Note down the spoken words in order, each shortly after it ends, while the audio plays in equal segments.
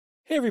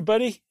Hey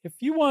everybody, if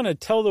you want to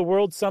tell the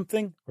world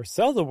something or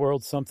sell the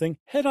world something,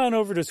 head on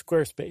over to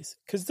Squarespace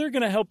because they're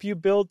going to help you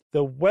build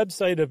the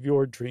website of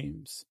your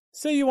dreams.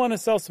 Say you want to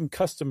sell some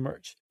custom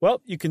merch.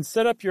 Well, you can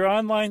set up your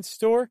online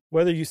store,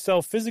 whether you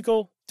sell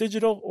physical,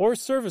 digital, or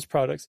service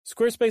products.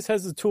 Squarespace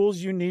has the tools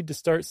you need to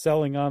start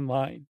selling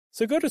online.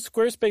 So go to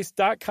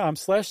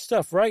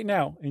squarespace.com/stuff right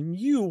now and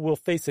you will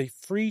face a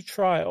free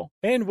trial.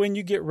 And when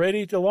you get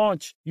ready to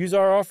launch, use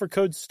our offer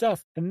code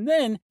STUFF and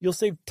then you'll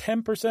save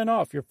 10%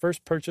 off your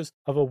first purchase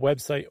of a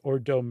website or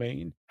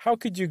domain. How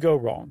could you go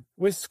wrong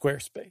with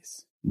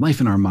Squarespace?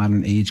 Life in our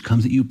modern age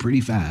comes at you pretty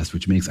fast,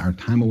 which makes our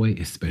time away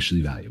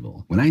especially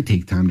valuable. When I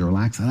take time to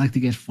relax, I like to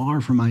get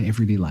far from my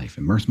everyday life,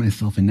 immerse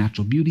myself in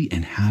natural beauty,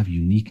 and have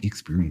unique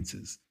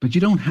experiences. But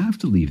you don't have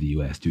to leave the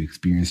U.S. to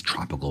experience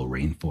tropical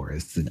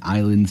rainforests and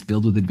islands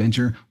filled with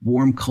adventure,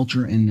 warm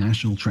culture, and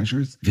national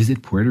treasures.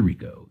 Visit Puerto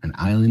Rico, an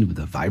island with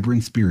a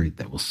vibrant spirit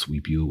that will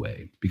sweep you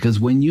away. Because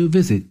when you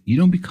visit, you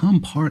don't become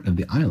part of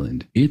the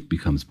island, it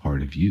becomes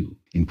part of you.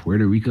 In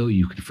Puerto Rico,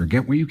 you can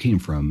forget where you came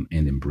from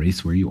and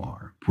embrace where you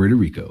are. Puerto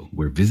Rico,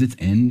 where visits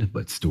end,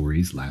 but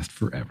stories last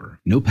forever.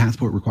 No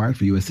passport required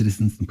for U.S.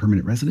 citizens and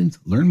permanent residents.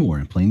 Learn more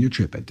and plan your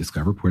trip at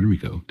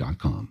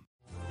discoverpuertorico.com.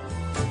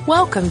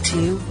 Welcome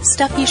to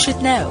Stuff You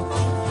Should Know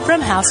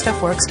from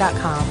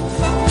HowStuffWorks.com.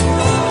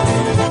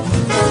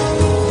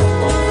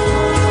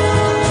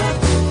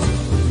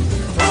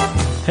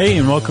 Hey,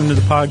 and welcome to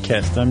the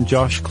podcast. I'm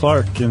Josh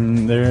Clark,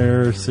 and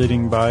there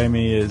sitting by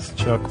me is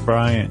Chuck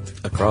Bryant.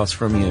 Across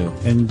from you.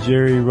 And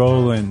Jerry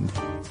Rowland.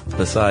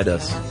 Beside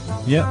us.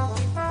 Yep.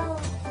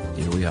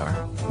 Here we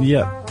are.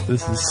 Yep.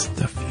 This is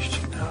Stuff You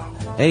Should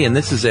Know. Hey, and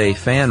this is a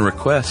fan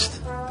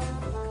request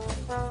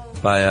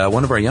by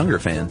one of our younger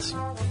fans.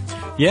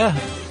 Yeah,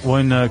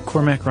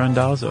 Cormac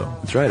Randazzo.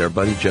 That's right, our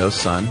buddy Joe's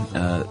son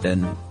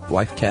and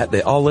wife Kat.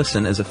 They all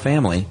listen as a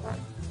family,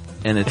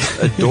 and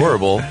it's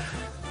adorable.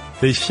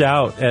 They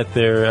shout at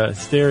their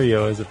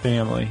stereo as a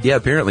family. Yeah,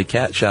 apparently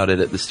Kat shouted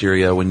at the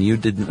stereo when you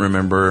didn't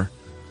remember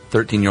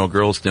 13-year-old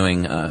girls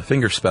doing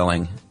finger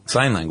spelling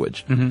sign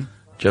language. Mm-hmm.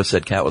 Joe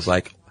said Kat was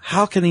like,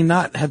 how can he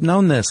not have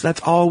known this? That's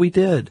all we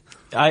did.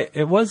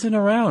 It wasn't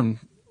around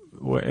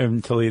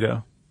in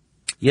Toledo.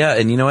 Yeah,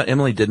 and you know what?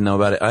 Emily didn't know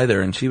about it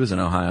either, and she was in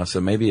Ohio, so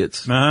maybe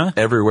it's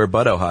everywhere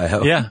but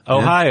Ohio. Yeah,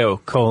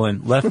 Ohio,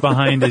 left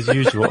behind as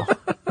usual.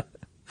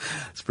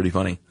 It's pretty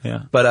funny.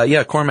 Yeah.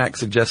 But, Cormac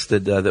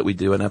suggested that we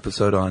do an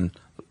episode on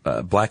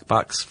black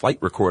box flight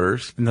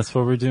recorders. And that's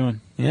what we're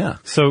doing. Yeah.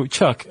 So,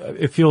 Chuck,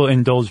 if you'll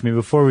indulge me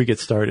before we get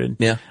started.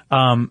 Yeah.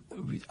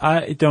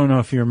 I don't know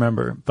if you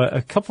remember, but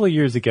a couple of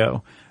years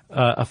ago,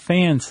 a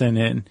fan sent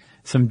in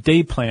some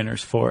day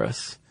planners for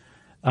us.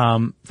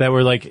 That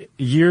were like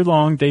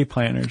year-long day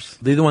planners.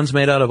 They're the ones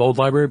made out of old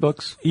library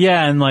books?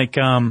 Yeah, and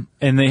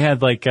and they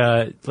had like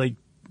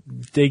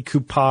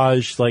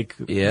decoupage,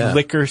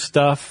 liquor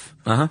stuff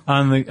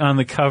on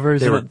the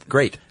covers. They were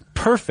great.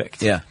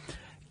 Perfect. Yeah.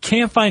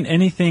 Can't find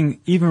anything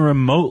even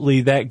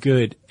remotely that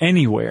good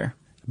anywhere.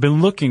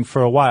 Been looking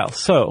for a while.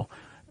 So,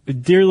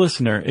 dear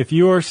listener, if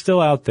you are still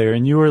out there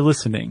and you are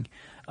listening,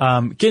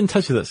 get in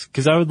touch with us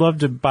because I would love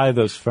to buy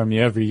those from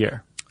you every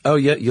year. Oh,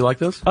 yeah? You like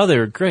those? Oh, they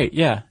were great.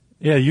 Yeah.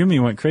 Yeah,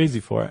 Yumi went crazy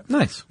for it.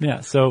 Nice. Yeah,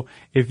 so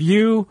if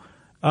you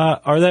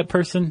are that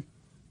person,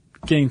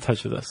 get in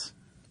touch with us.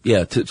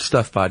 Yeah, to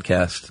Stuff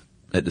Podcast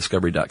at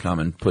discovery.com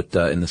and put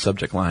in the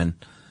subject line,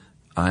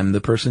 I'm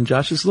the person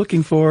Josh is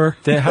looking for.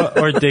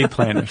 Or day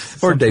planners.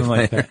 Or day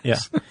planners. Like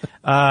that.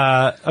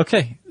 Yeah.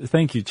 Okay,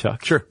 thank you,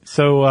 Chuck. Sure.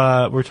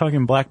 So we're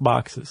talking black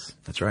boxes.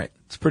 That's right.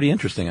 It's pretty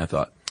interesting, I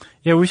thought.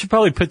 Yeah, we should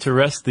probably put to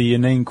rest the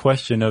inane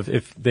question of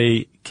if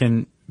they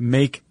can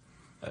make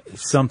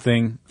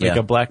something like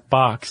a black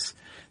box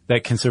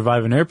that can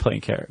survive an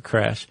airplane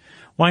crash.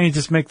 Why don't you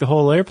just make the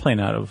whole airplane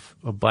out of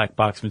black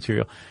box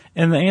material?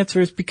 And the answer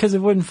is because it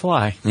wouldn't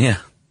fly. Yeah.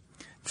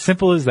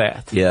 Simple as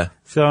that. Yeah.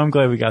 So I'm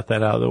glad we got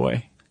that out of the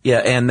way. Yeah,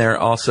 and they're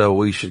also,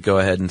 we should go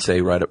ahead and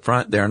say right up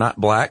front, they're not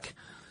black.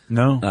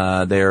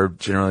 No. They're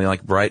generally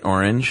like bright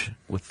orange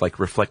with like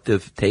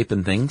reflective tape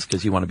and things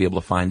because you want to be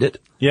able to find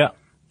it. Yeah.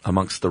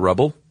 Amongst the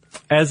rubble.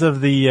 As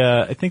of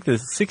I think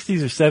the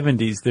 60s or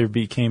 70s, there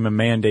became a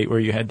mandate where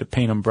you had to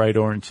paint them bright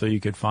orange so you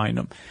could find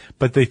them.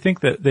 But they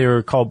think that they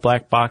were called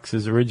black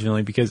boxes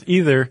originally because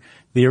either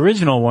the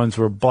original ones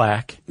were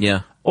black.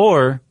 Yeah.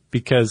 Or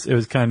because it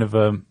was kind of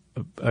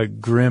a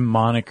grim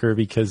moniker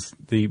because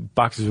the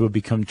boxes would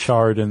become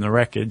charred in the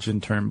wreckage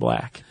and turn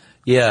black.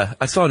 Yeah.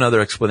 I saw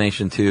another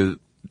explanation too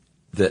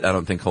that I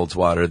don't think holds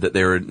water, that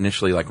they were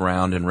initially like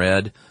round and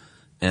red.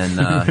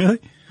 And, really?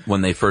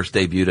 When they first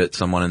debuted it,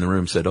 someone in the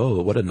room said,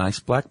 oh, what a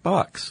nice black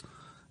box,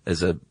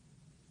 as a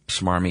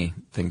smarmy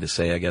thing to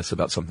say, I guess,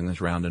 about something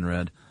that's round and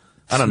red.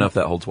 I don't know if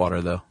that holds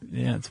water, though.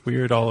 Yeah, it's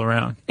weird all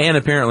around. And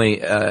apparently,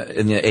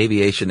 in the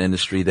aviation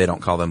industry, they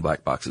don't call them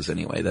black boxes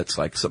anyway. That's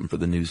like something for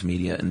the news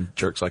media and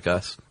jerks like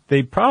us.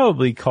 They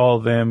probably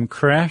call them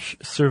crash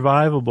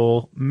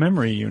survivable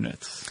memory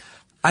units.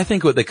 I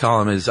think what they call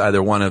them is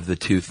either one of the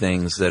two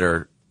things that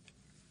are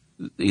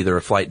either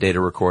a flight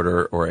data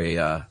recorder or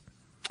a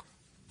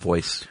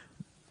voice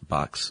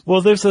box.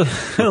 Well, there's a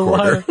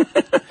lot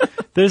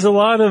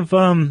of,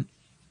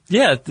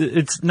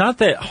 it's not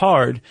that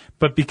hard,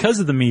 but because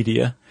of the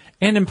media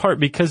and in part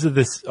because of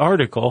this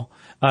article,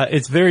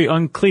 it's very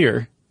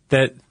unclear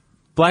that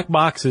black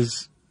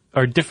boxes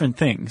are different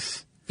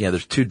things. Yeah,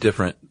 there's two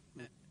different,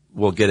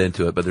 we'll get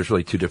into it, but there's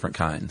really two different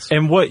kinds.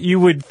 And what you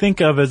would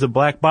think of as a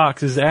black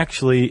box is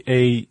actually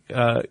a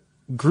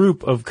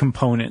group of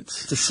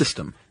components. It's a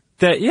system.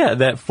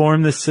 That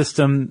form the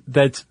system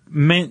that's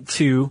meant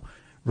to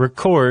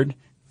record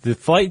the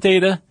flight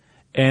data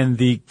and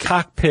the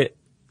cockpit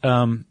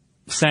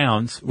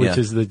sounds, which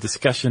is the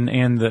discussion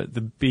and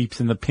the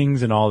beeps and the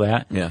pings and all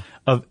that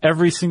of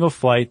every single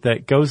flight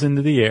that goes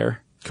into the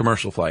air.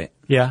 Commercial flight.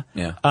 Yeah.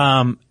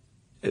 Yeah.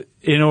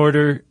 In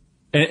order,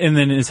 and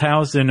then is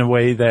housed in a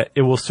way that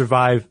it will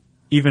survive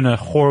even a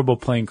horrible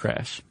plane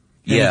crash.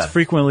 And it's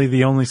frequently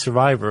the only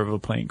survivor of a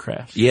plane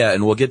crash. Yeah,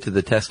 and we'll get to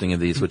the testing of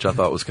these, which I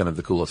thought was kind of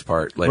the coolest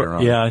part later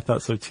on. Yeah, I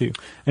thought so too.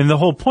 And the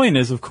whole point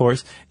is, of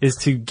course, is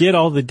to get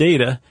all the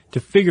data to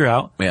figure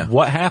out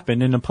what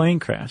happened in a plane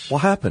crash.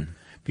 What happened?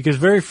 Because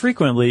very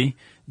frequently,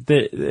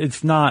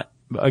 it's not,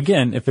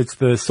 again, if it's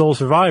the sole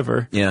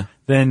survivor,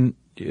 then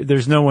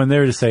there's no one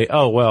there to say,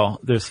 oh, well,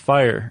 there's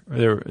fire.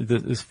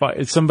 There's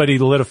fire. Somebody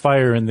lit a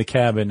fire in the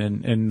cabin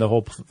and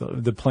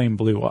the plane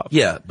blew up.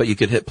 Yeah, but you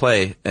could hit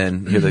play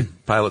and hear the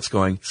pilots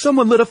going,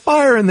 someone lit a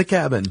fire in the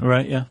cabin.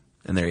 Right, yeah.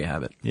 And there you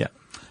have it. Yeah.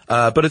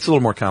 But it's a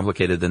little more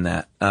complicated than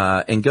that.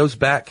 And goes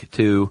back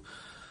to,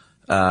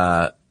 in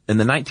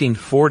the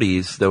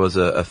 1940s, there was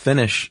a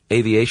Finnish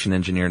aviation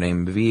engineer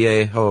named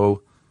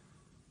Vieho,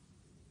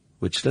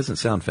 which doesn't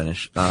sound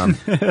Finnish,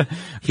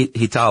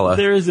 Hitala.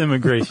 There is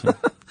immigration.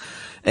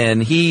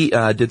 And he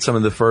did some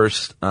of the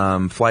first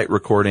flight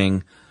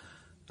recording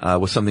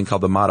with something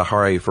called the Mata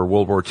Hari for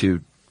World War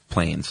II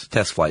planes,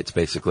 test flights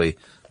basically.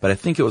 But I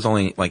think it was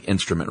only like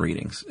instrument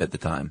readings at the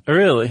time.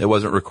 Really? It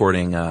wasn't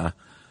recording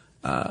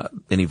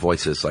any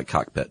voices like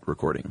cockpit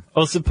recording.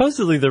 Well,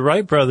 supposedly the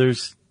Wright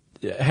brothers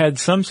had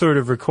some sort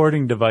of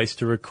recording device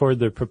to record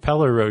their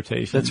propeller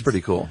rotations. That's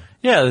pretty cool.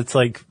 Yeah, it's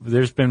like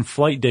there's been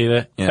flight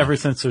data ever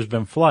since there's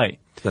been flight.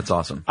 That's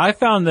awesome. I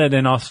found that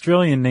an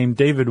Australian named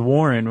David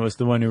Warren was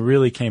the one who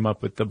really came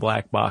up with the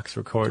black box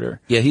recorder.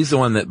 Yeah, he's the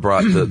one that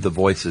brought the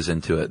voices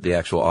into it, the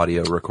actual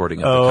audio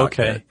recording of the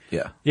cockpit. Okay.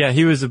 Yeah. Yeah,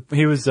 he was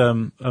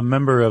a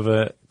member of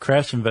a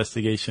crash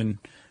investigation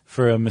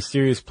for a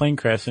mysterious plane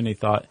crash, and he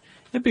thought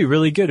it'd be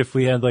really good if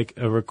we had like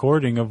a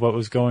recording of what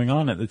was going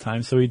on at the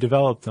time, so he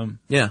developed them.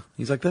 Yeah,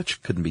 he's like, that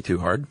couldn't be too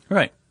hard.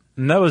 Right.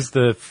 And that was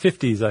the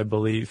 50s, I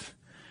believe.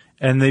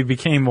 And they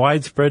became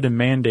widespread and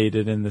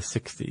mandated in the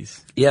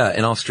 60s. Yeah,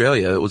 in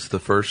Australia, it was the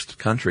first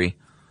country,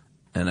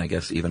 and I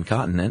guess even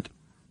continent,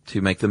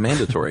 to make them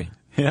mandatory.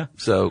 Yeah.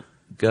 So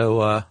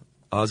go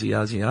Aussie,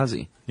 Aussie,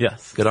 Aussie.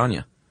 Yes. Good on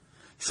you.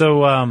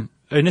 So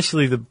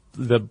initially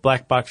the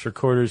black box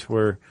recorders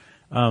were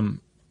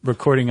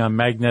recording on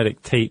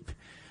magnetic tape,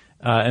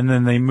 and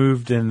then they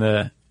moved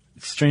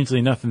strangely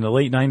enough, in the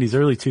late 90s,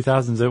 early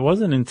 2000s. It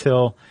wasn't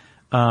until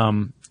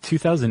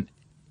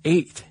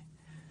 2008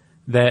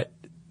 that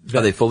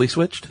they fully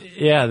switched?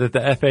 Yeah, that the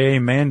FAA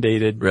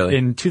mandated. Really?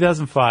 In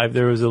 2005,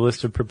 there was a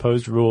list of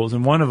proposed rules,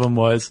 and one of them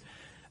was,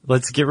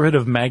 let's get rid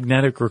of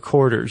magnetic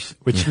recorders,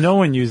 which no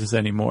one uses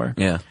anymore.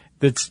 Yeah.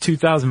 That's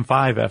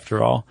 2005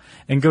 after all,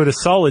 and go to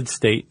solid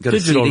state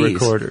digital CDs.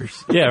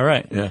 Recorders. Yeah,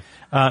 right. Yeah.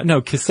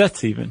 No,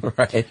 cassettes even.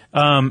 Right.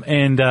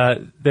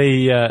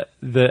 The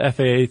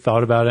FAA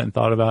thought about it and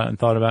thought about it and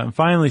thought about it and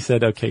finally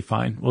said, okay,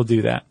 fine, we'll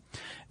do that.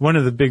 One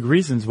of the big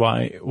reasons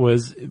why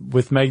was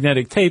with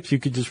magnetic tapes, you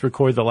could just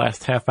record the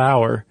last half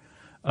hour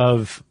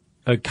of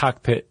a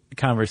cockpit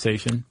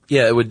conversation.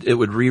 Yeah, it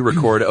would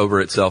re-record over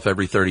itself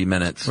every 30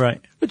 minutes.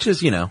 Right. Which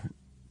is,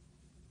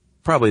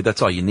 probably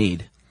that's all you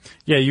need.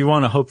 Yeah, you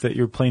want to hope that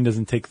your plane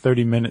doesn't take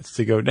 30 minutes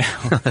to go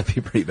down. That'd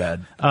be pretty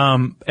bad.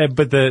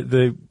 But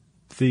the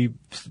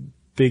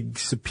big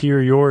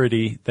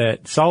superiority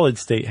that solid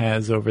state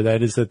has over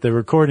that is that the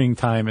recording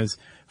time is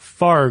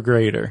far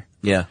greater.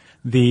 Yeah.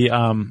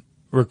 The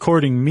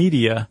recording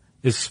media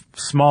is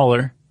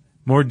smaller,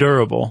 more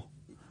durable.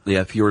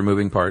 Yeah, fewer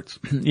moving parts.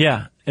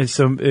 Yeah, and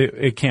so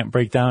it can't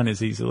break down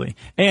as easily.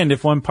 And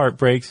if one part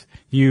breaks,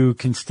 you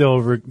can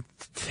still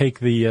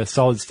take the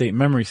solid state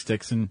memory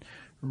sticks and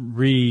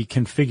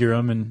reconfigure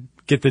them and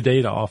get the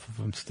data off of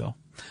them still.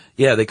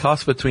 Yeah, they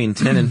cost between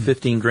 10 and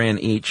 15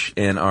 grand each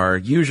and are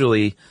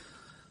usually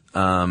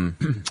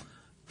come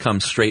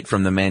straight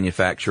from the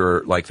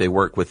manufacturer, like they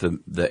work with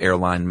the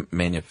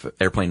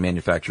airplane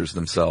manufacturers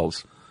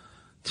themselves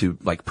to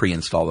like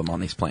pre-install them on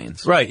these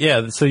planes. Right,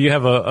 yeah. So you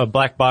have a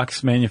black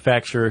box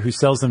manufacturer who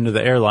sells them to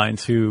the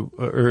airlines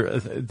or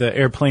the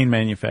airplane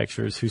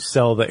manufacturers who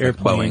sell the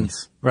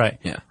airplanes. Right.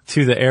 Yeah.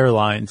 To the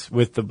airlines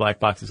with the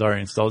black boxes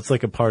already installed. It's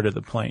like a part of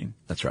the plane.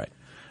 That's right.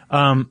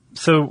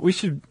 So we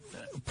should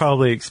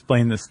probably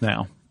explain this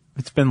now.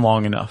 It's been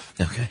long enough.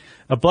 Okay.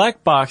 A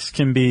black box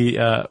can be,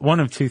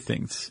 one of two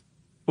things.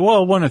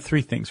 Well, one of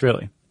three things,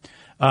 really.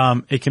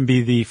 It can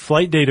be the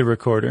flight data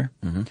recorder,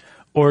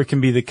 or it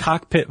can be the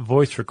cockpit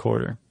voice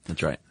recorder,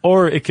 That's right.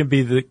 or it can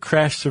be the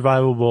crash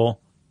survivable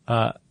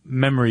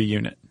memory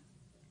unit.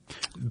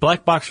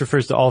 Black box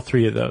refers to all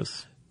three of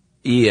those.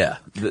 Yeah.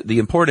 The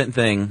important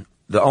thing,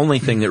 the only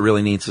thing that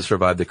really needs to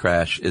survive the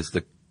crash is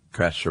the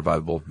crash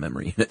survivable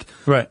memory unit.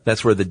 Right.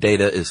 That's where the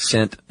data is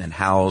sent and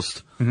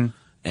housed. Mm-hmm.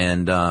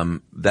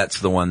 And that's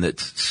the one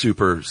that's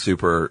super,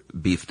 super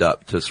beefed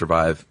up to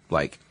survive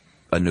like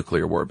a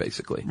nuclear war,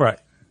 basically. Right.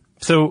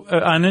 So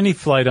on any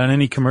flight, on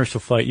any commercial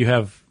flight, you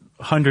have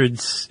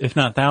hundreds, if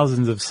not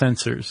thousands of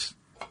sensors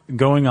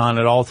going on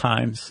at all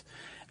times.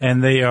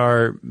 And they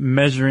are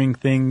measuring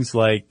things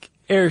like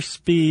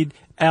airspeed,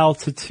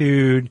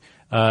 altitude,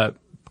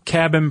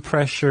 cabin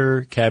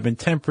pressure, cabin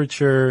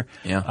temperature,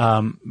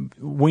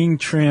 wing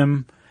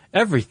trim,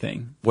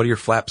 everything. What are your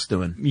flaps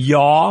doing?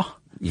 Yaw.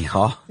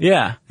 Yeah.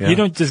 Yeah. You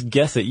don't just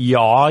guess it.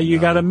 Yaw. You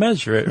got to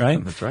measure it,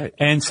 right? That's right.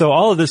 And so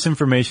all of this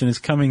information is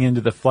coming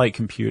into the flight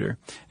computer.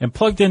 And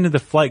plugged into the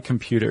flight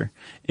computer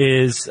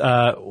is,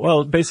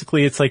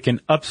 basically it's like an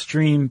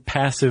upstream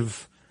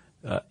passive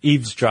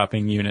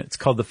eavesdropping unit. It's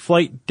called the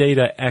Flight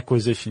Data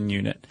Acquisition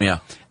Unit. Yeah.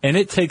 And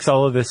it takes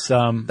all of this,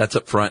 That's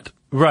up front.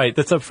 right,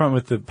 that's up front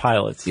with the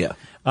pilots. Yeah.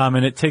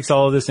 And it takes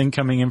all of this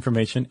incoming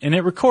information and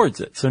it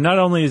records it. So not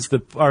only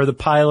are the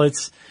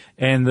pilots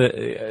and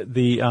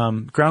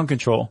the ground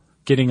control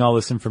getting all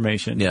this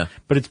information,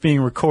 but it's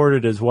being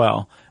recorded as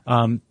well.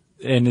 And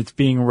it's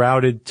being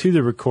routed to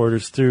the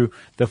recorders through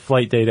the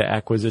Flight Data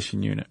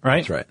Acquisition Unit,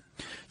 right? That's right.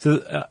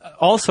 So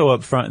also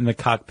up front in the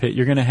cockpit,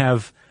 you're going to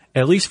have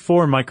at least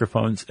 4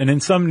 microphones, and in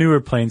some newer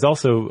planes,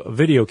 also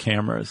video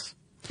cameras.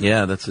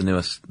 Yeah, that's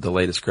the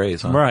latest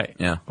craze, huh? Right.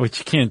 Yeah. Which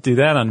you can't do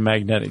that on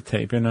magnetic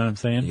tape, you know what I'm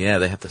saying? Yeah,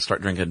 they have to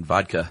start drinking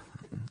vodka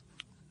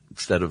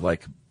instead of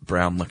like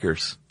brown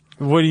liquors.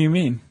 What do you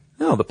mean?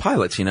 No, the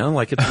pilots,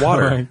 like it's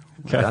water. Right.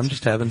 Gotcha. I'm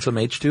just having some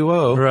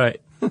H2O.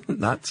 Right.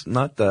 not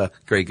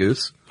Grey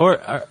Goose.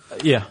 Or,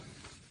 yeah.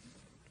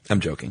 I'm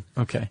joking.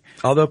 Okay.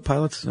 Although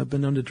pilots have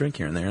been known to drink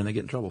here and there and they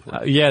get in trouble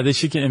for it. Yeah, they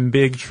should get in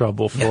big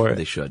trouble for it.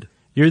 They should.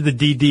 You're the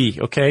DD,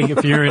 okay?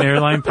 If you're an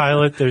airline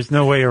pilot, there's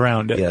no way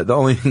around it. Yeah, the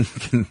only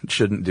thing you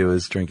shouldn't do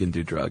is drink and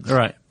do drugs.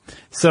 Right.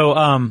 So,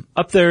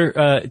 up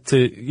there, to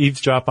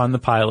eavesdrop on the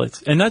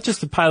pilots, and not just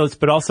the pilots,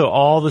 but also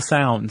all the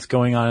sounds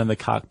going on in the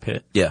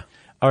cockpit. Yeah.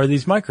 Are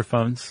these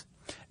microphones,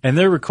 and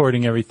they're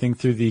recording everything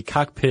through the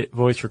cockpit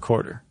voice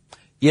recorder.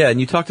 Yeah,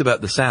 and you talked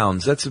about the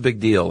sounds. That's a big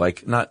deal.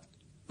 Like, not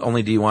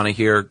only do you want to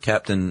hear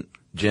Captain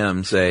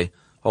Jim say,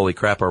 "Holy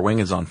crap, our wing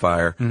is on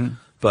fire,"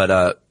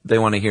 but they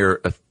want to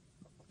hear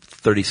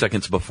 30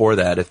 seconds before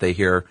that if they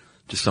hear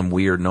just some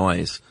weird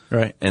noise.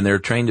 Right. And they're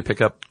trained to pick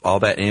up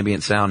all that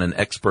ambient sound, and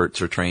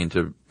experts are trained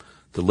to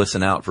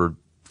listen out for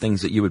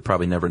things that you would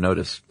probably never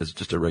notice as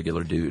just a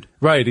regular dude.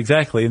 Right,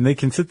 exactly. And they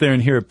can sit there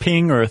and hear a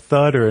ping or a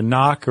thud or a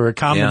knock or a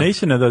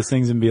combination of those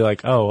things and be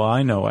like, oh, well,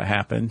 I know what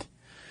happened.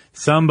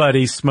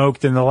 Somebody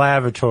smoked in the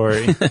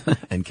lavatory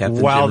and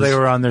Captain while Jim they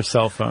were on their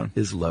cell phone.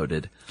 Is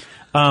loaded.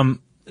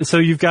 So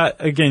you've got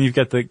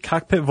the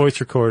cockpit voice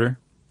recorder.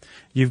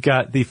 You've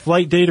got the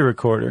flight data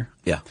recorder.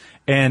 Yeah.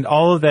 And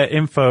all of that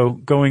info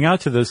going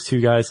out to those two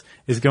guys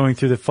is going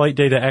through the Flight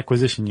Data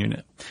Acquisition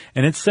Unit.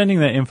 And it's sending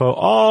that info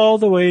all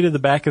the way to the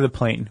back of the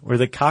plane where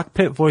the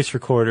cockpit voice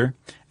recorder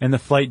and the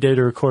flight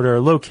data recorder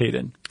are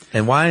located.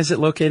 And why is it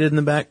located in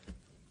the back?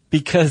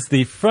 Because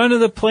the front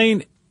of the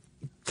plane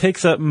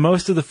takes up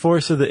most of the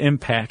force of the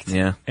impact.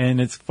 Yeah.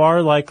 And it's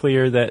far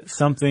likelier that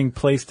something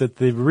placed at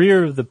the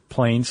rear of the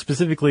plane,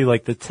 specifically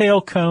like the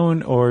tail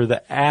cone or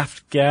the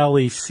aft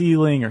galley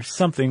ceiling or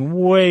something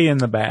way in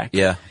the back,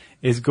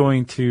 is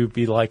going to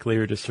be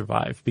likelier to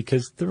survive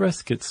because the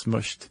rest gets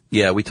smushed.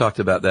 Yeah, we talked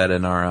about that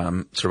in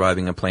our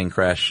surviving a plane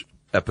crash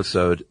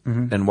episode.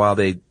 Mm-hmm. And while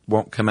they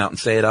won't come out and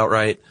say it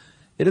outright,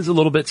 it is a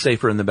little bit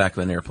safer in the back of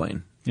an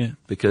airplane. Yeah.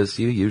 Because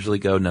you usually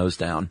go nose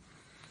down.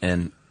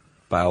 And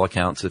by all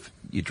accounts, if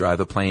you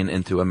drive a plane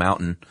into a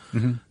mountain,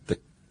 the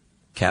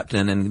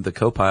captain and the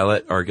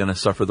co-pilot are going to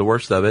suffer the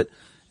worst of it.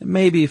 And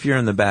maybe if you're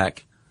in the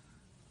back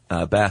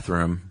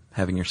bathroom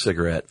having your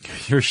cigarette,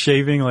 you're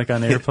shaving like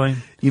on an airplane,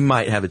 you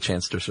might have a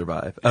chance to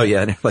survive. Oh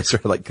yeah, and airplanes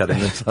sort of like cutting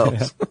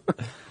themselves.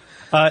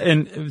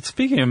 And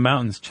speaking of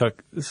mountains,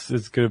 Chuck, this is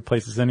as good a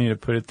place as any to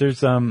put it. There's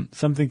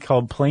something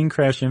called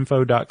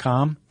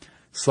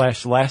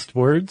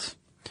planecrashinfo.com/lastwords.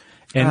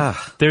 And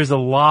there's a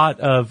lot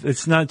of,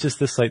 it's not just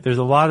this site, there's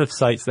a lot of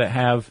sites that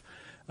have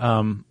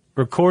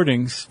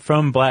recordings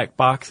from black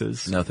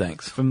boxes. No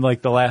thanks. From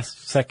like the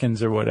last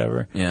seconds or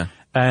whatever. Yeah.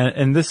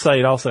 And this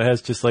site also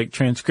has just like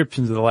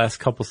transcriptions of the last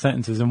couple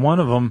sentences. And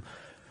one of them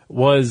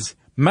was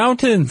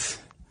mountains.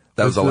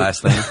 That was the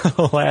last thing?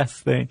 The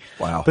last thing.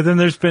 Wow. But then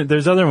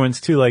there's other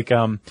ones too, like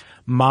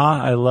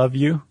Ma, I love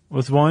you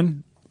was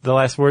one. The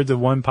last words of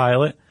one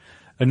pilot.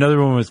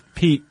 Another one was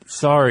Pete,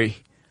 sorry.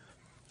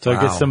 So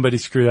I guess somebody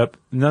screwed up.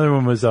 Another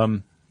one was,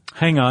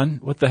 hang on,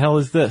 what the hell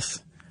is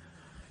this?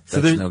 So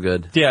that's no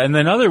good. Yeah, and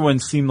then other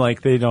ones seem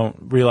like they don't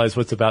realize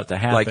what's about to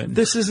happen. Like,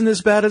 this isn't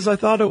as bad as I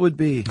thought it would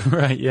be.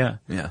 Right, yeah.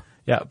 Yeah.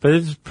 Yeah, but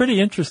it's pretty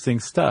interesting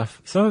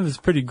stuff. Some of it's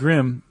pretty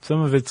grim.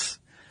 Some of it's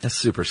That's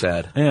super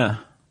sad. Yeah.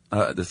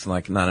 It's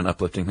like not an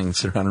uplifting thing to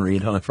sit around and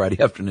read on a Friday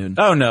afternoon.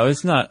 Oh no,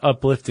 it's not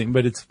uplifting,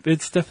 but it's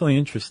definitely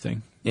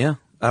interesting. Yeah.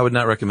 I would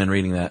not recommend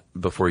reading that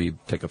before you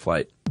take a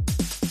flight.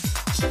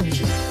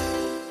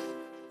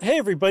 Hey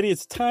everybody,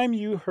 it's time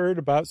you heard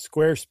about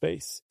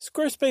Squarespace.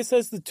 Squarespace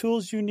has the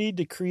tools you need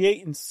to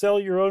create and sell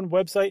your own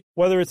website.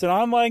 Whether it's an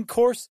online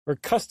course or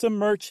custom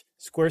merch,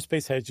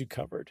 Squarespace has you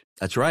covered.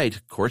 That's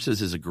right.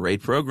 Courses is a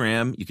great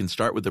program. You can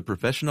start with a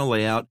professional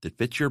layout that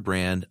fits your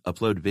brand,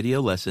 upload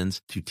video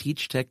lessons to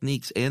teach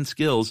techniques and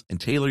skills,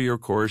 and tailor your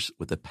course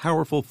with a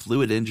powerful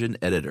Fluid Engine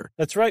editor.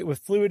 That's right. With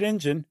Fluid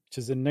Engine, which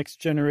is a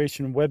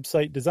next-generation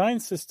website design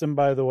system,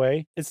 by the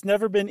way, it's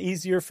never been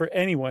easier for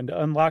anyone to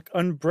unlock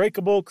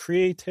unbreakable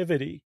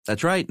creativity.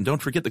 That's right. And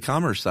don't forget the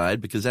commerce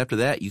side, because after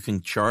that, you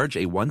can charge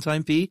a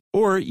one-time fee,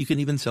 or you can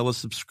even sell a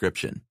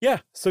subscription. Yeah,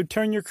 so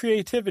turn your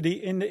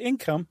creativity into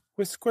income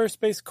with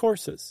Squarespace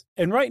courses.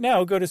 And right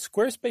now, go to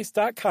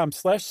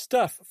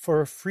squarespace.com/stuff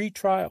for a free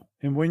trial.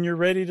 And when you're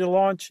ready to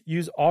launch,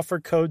 use offer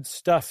code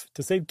STUFF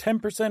to save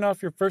 10%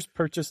 off your first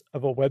purchase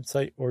of a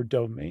website or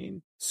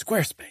domain.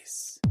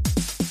 Squarespace.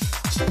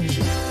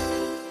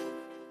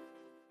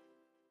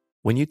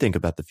 When you think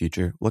about the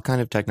future, what kind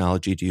of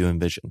technology do you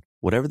envision?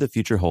 Whatever the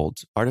future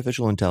holds,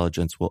 artificial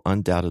intelligence will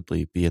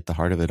undoubtedly be at the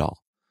heart of it all.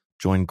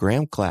 Join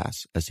Graham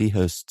Class as he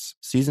hosts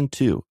Season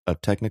 2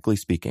 of Technically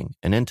Speaking,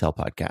 an Intel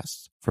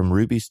podcast from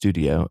Ruby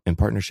Studio in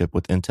partnership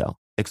with Intel.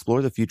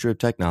 Explore the future of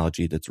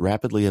technology that's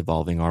rapidly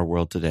evolving our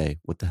world today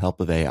with the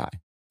help of AI.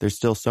 There's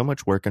still so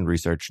much work and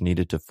research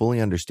needed to fully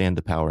understand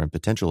the power and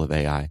potential of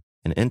AI,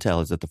 and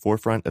Intel is at the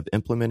forefront of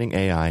implementing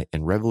AI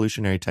and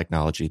revolutionary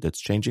technology that's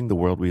changing the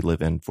world we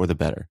live in for the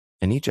better.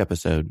 In each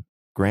episode,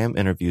 Graham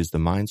interviews the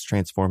minds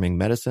transforming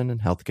medicine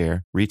and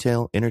healthcare,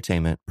 retail,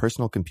 entertainment,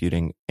 personal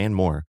computing, and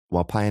more,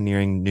 while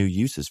pioneering new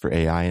uses for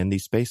AI in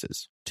these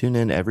spaces. Tune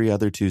in every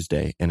other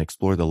Tuesday and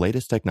explore the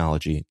latest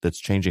technology that's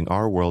changing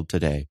our world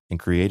today and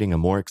creating a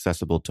more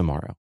accessible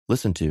tomorrow.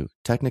 Listen to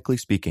Technically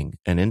Speaking,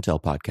 an Intel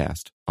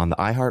podcast on the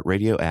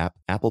iHeartRadio app,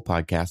 Apple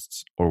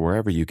Podcasts, or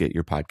wherever you get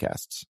your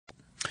podcasts.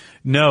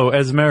 No,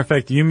 as a matter of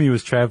fact, Yumi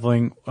was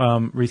traveling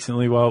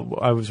recently while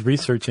I was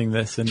researching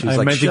this, and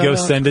I meant to go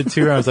send it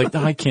to her. I was like,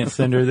 I can't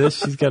send her this.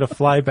 She's got to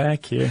fly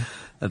back here.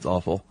 That's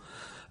awful.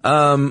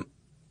 All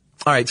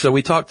right, so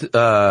we talked. Let's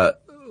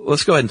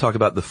go ahead and talk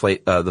about the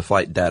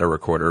flight data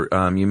recorder.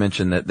 You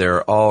mentioned that there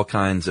are all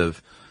kinds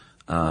of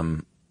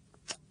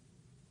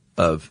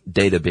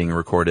data being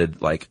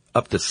recorded, like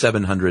up to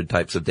 700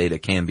 types of data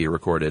can be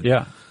recorded.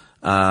 Yeah.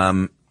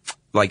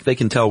 Like they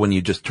can tell when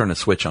you just turn a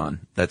switch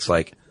on. That's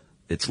like,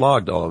 it's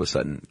logged all of a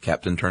sudden.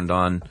 Captain turned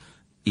on,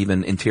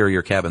 even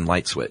interior cabin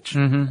light switch.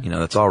 Mm-hmm.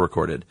 That's all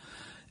recorded.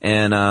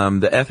 And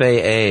the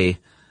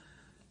FAA,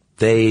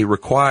 they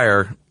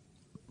require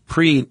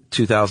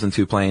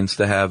pre-2002 planes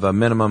to have a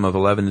minimum of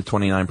 11 to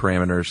 29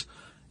 parameters.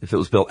 If it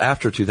was built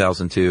after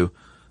 2002,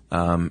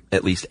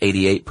 at least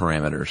 88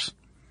 parameters.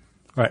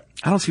 Right.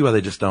 I don't see why they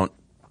just don't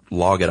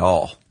log it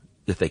all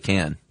if they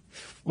can.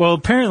 Well,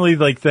 apparently,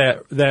 like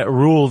that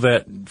rule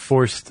that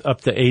forced up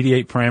to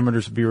 88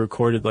 parameters to be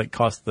recorded, like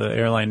cost the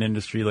airline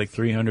industry like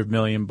 $300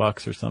 million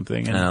or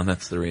something. And no,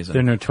 that's the reason.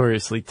 They're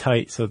notoriously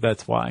tight, so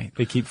that's why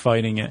they keep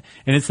fighting it.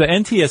 And it's the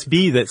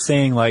NTSB that's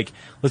saying, like,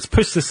 let's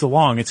push this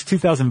along. It's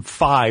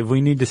 2005.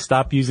 We need to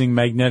stop using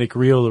magnetic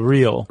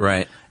reel-to-reel.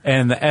 Right.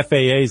 And the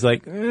FAA is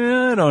like,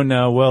 I don't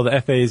know. Well,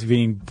 the FAA is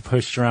being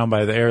pushed around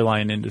by the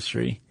airline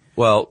industry.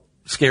 Well,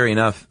 scary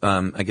enough,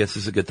 I guess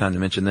this is a good time to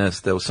mention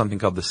this. There was something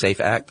called the SAFE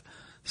Act.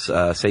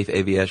 Safe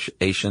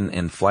Aviation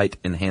and Flight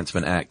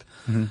Enhancement Act.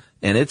 Mm-hmm.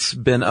 And it's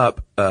been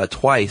up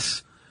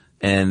twice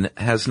and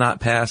has not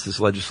passed this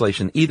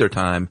legislation either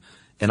time.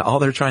 And all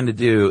they're trying to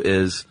do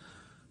is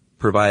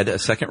provide a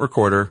second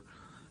recorder,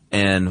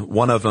 and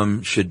one of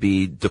them should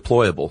be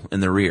deployable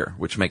in the rear,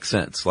 which makes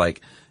sense.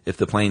 Like if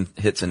the plane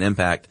hits an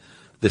impact,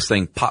 this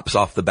thing pops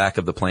off the back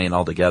of the plane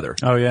altogether.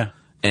 Oh, yeah.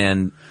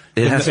 And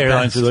it has the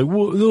airlines are like,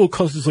 well, it'll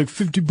cost us like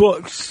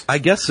 $50. I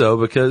guess so,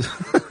 because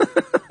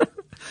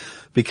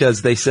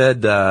because they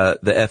said the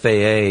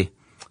FAA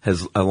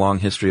has a long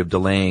history of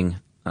delaying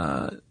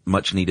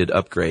much needed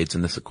upgrades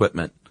in this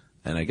equipment,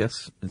 and I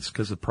guess it's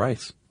because of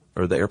price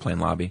or the airplane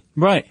lobby.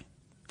 Right.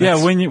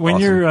 That's when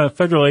awesome. your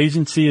federal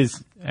agency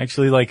is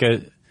actually like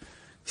a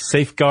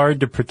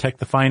safeguard to protect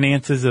the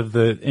finances of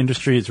the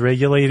industry it's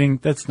regulating,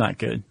 that's not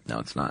good. No,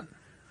 it's not.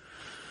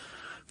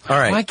 All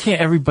right. Why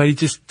can't everybody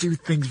just do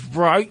things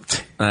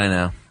right? I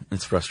know.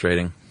 It's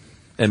frustrating.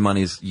 And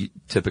money's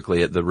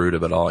typically at the root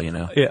of it all,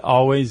 It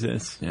always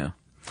is. Yeah.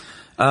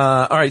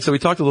 All right. So we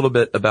talked a little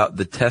bit about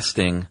the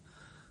testing.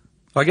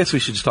 Well, I guess we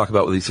should just talk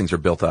about what these things are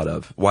built out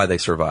of, why they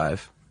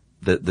survive,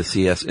 the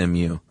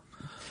CSMU.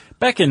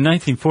 Back in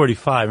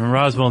 1945 in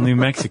Roswell, New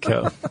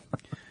Mexico.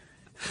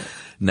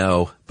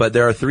 No, but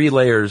there are 3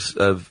 layers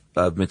of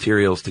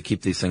materials to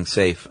keep these things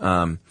safe.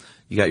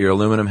 You got your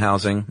aluminum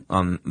housing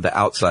on the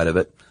outside of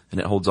it, and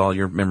it holds all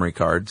your memory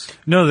cards.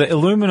 No, the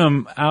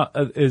aluminum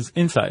is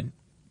inside.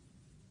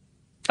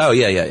 Oh,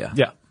 yeah.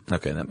 Yeah.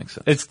 Okay, that makes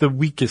sense. It's the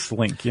weakest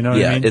link, you know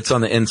what I mean? Yeah, it's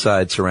on the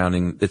inside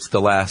surrounding, it's the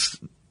last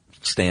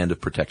stand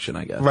of protection,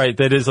 I guess. Right.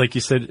 That is, like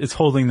you said, it's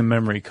holding the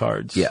memory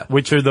cards. Yeah.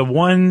 Which are the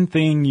one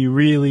thing you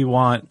really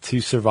want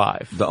to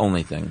survive. The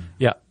only thing.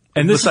 Yeah.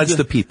 And this besides is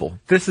the people.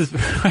 This is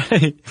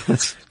right.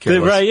 That's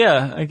careless. Right.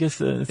 Yeah. I guess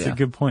that's a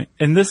good point.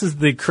 And this is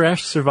the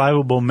crash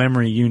survivable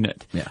memory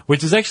unit,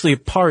 which is actually a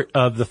part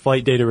of the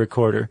flight data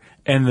recorder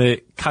and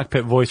the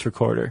cockpit voice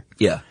recorder.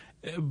 Yeah.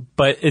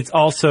 But it's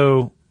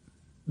also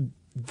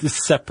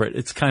separate.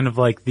 It's kind of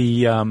like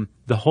the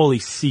Holy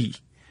See.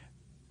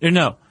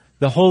 No,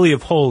 the Holy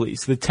of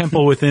Holies, the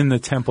temple within the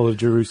Temple of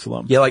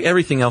Jerusalem. Yeah, like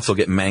everything else will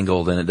get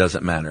mangled and it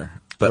doesn't matter.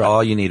 But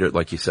all you need are,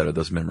 like you said, are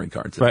those memory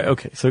cards. Right,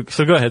 okay. So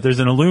go ahead. There's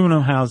an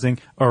aluminum housing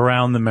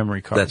around the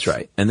memory cards. That's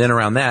right. And then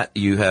around that,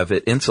 you have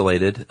it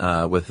insulated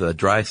with a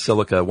dry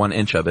silica, 1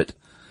 inch of it.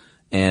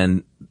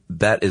 And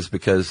that is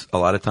because a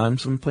lot of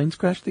times when planes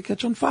crash, they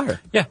catch on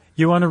fire. Yeah.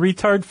 You want to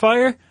retard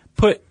fire?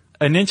 Put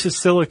an inch of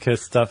silica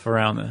stuff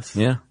around this.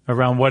 Yeah.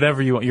 Around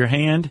whatever you want. Your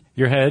hand,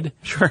 your head.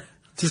 Sure.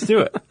 Just do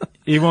it.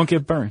 You won't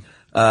get burned.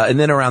 And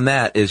then around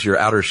that is your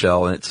outer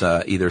shell, and it's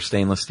either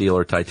stainless steel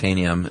or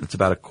titanium. It's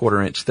about a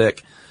 1/4 inch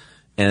thick.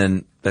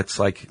 And that's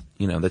like,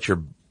 that's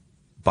your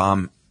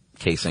bomb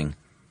casing.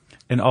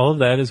 And all of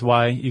that is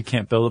why you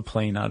can't build a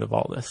plane out of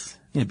all this.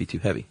 Yeah, it'd be too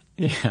heavy.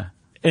 Yeah.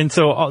 And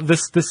so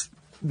this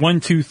 1,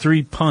 2,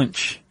 3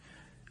 punch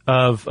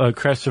of a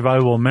crash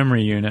survivable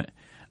memory unit,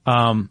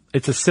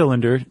 it's a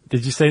cylinder.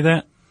 Did you say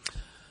that?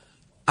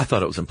 I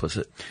thought it was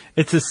implicit.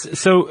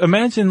 So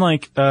imagine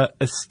like a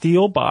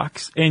steel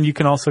box, and you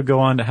can also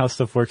go on to How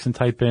Stuff Works and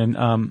type in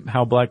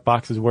how black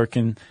boxes work,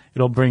 and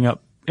it'll bring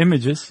up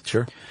images.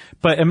 Sure.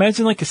 But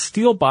imagine like a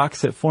steel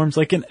box that forms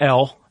like an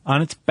L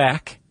on its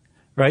back,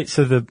 right?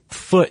 So the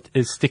foot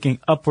is sticking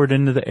upward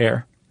into the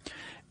air.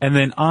 And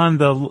then on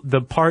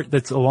the part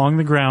that's along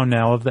the ground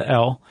now of the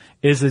L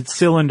is a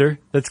cylinder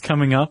that's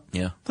coming up.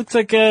 Yeah. Looks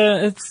like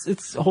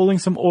it's holding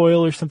some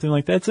oil or something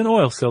like that. It's an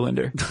oil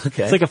cylinder.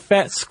 Okay. It's like a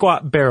fat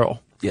squat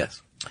barrel.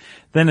 Yes.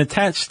 Then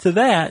attached to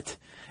that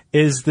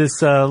is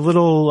this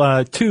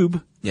little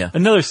tube. Yeah.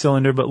 Another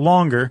cylinder, but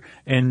longer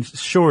and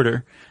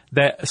shorter,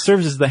 that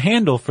serves as the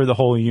handle for the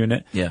whole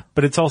unit. Yeah.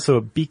 But it's also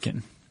a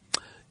beacon.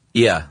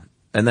 Yeah.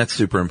 And that's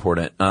super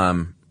important.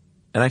 And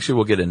actually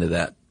we'll get into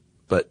that.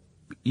 But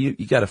you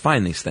got to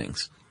find these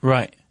things.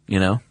 Right.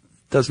 It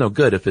does no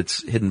good if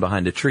it's hidden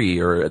behind a tree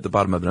or at the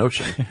bottom of an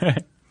ocean.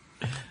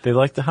 They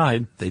like to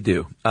hide. They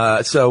do.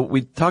 So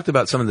we talked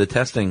about some of the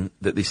testing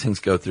that these things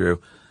go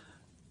through,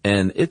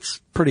 and it's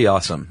pretty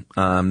awesome.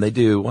 They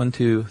do 1,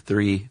 2,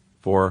 3,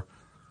 4,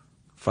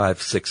 5,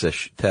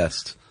 6-ish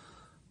tests.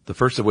 The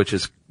first of which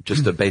is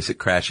just a basic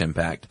crash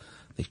impact.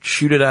 They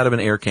shoot it out of an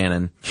air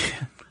cannon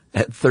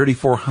at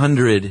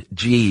 3,400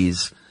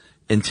 Gs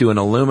into an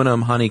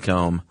aluminum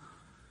honeycomb,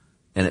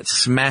 and it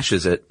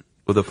smashes it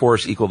with a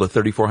force equal to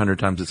 3,400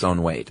 times its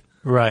own weight.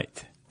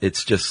 Right.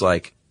 It's just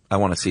like, I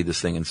want to see this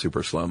thing in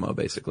super slow-mo,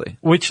 basically.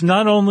 Which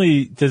not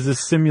only does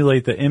this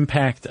simulate the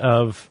impact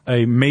of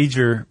a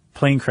major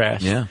plane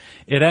crash,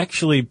 it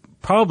actually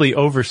probably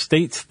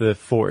overstates the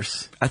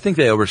force. I think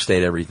they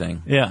overstate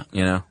everything. Yeah.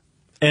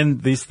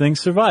 And these things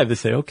survive. They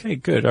say, okay,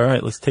 good. All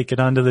right, let's take it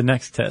on to the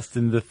next test.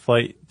 And the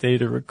flight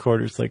data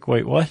recorder's like,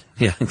 wait, what?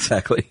 Yeah,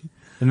 exactly.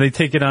 And they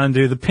take it on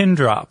to the pin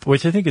drop,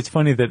 which I think it's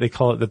funny that they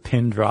call it the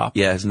pin drop.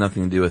 Yeah, it has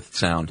nothing to do with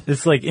sound.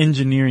 It's like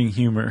engineering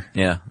humor.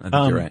 Yeah, I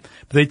think you're right.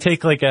 But they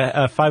take like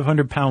a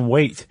 500-pound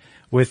weight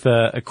with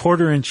a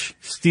 1/4 inch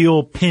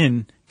steel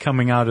pin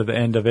coming out of the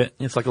end of it.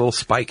 It's like a little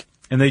spike.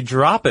 And they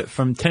drop it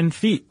from 10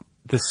 feet,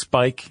 the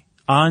spike,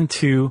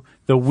 onto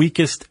the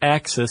weakest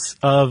axis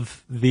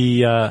of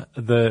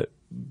the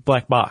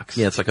black box.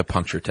 Yeah, it's like a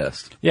puncture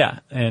test. Yeah,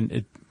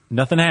 and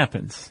nothing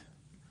happens.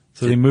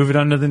 So they move it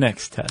on to the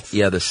next test.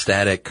 Yeah, the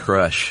Static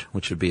Crush,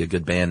 which would be a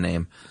good band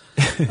name.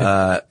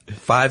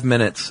 5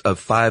 minutes of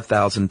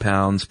 5,000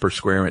 pounds per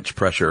square inch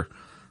pressure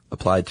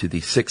applied to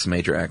the 6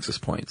 major axis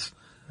points.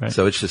 Right.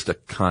 So it's just a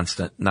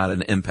constant, not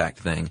an impact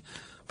thing,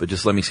 but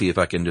just let me see if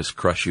I can just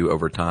crush you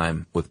over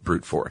time with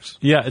brute force.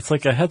 Yeah, it's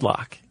like a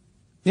headlock.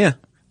 Yeah.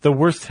 The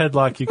worst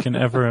headlock you can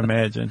ever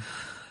imagine.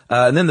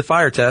 And then the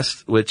fire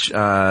test, which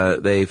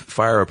they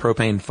fire a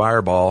propane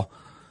fireball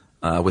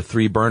with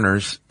 3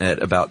 burners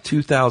at about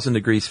 2,000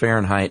 degrees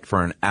Fahrenheit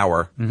for an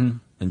hour, and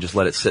just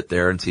let it sit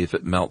there and see if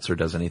it melts or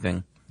does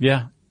anything.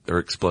 Yeah. Or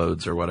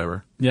explodes or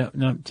whatever. Yeah,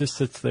 no, it just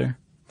sits there.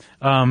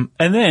 And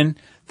then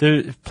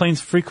the planes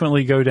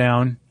frequently go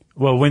down.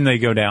 Well, when they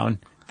go down,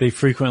 they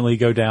frequently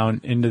go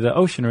down into the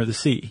ocean or the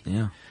sea.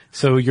 Yeah.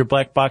 So your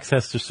black box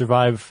has to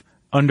survive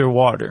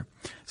underwater.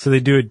 So they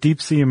do a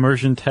deep sea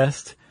immersion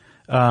test,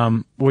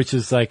 which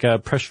is like a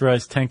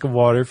pressurized tank of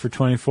water for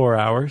 24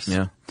 hours.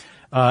 Yeah.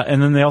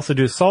 And then they also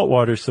do a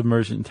saltwater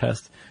submersion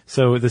test.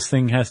 So this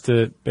thing has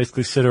to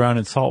basically sit around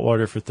in salt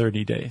water for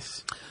 30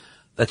 days.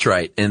 That's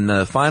right.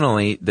 And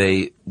finally,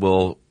 they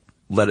will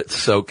let it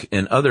soak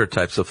in other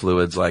types of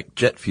fluids like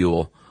jet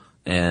fuel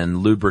and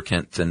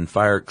lubricant and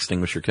fire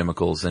extinguisher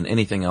chemicals and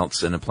anything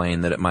else in a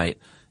plane that it might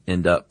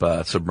end up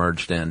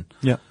submerged in.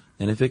 Yeah.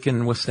 And if it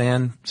can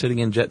withstand sitting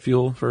in jet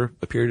fuel for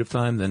a period of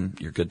time, then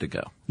you're good to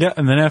go. Yeah,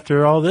 and then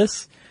after all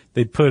this,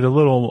 they'd put a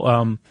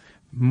little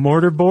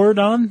mortar board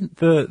on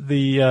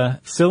the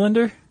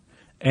cylinder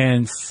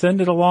and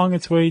send it along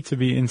its way to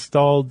be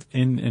installed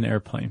in an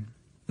airplane.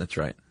 That's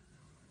right.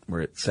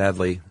 Where it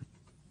sadly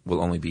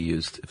will only be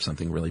used if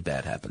something really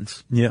bad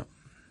happens. Yeah.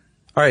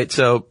 All right,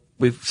 so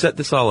we've set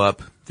this all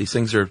up. These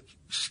things are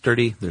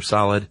sturdy, they're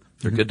solid,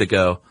 they're good to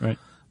go. Right.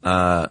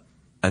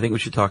 I think we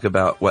should talk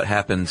about what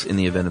happens in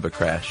the event of a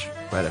crash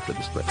right after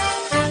this break.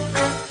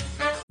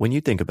 When you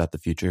think about the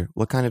future,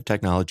 what kind of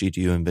technology do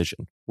you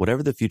envision?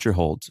 Whatever the future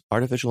holds,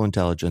 artificial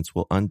intelligence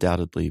will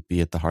undoubtedly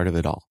be at the heart of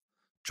it all.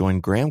 Join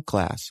Graham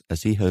Class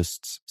as he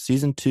hosts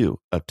Season 2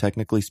 of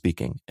Technically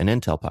Speaking, an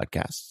Intel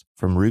podcast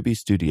from Ruby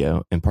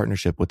Studio in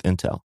partnership with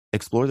Intel.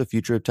 Explore the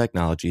future of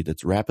technology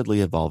that's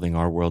rapidly evolving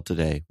our world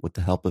today with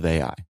the help of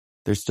AI.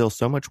 There's still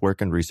so much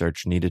work and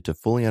research needed to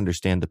fully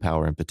understand the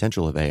power and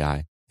potential of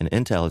AI, and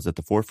Intel is at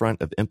the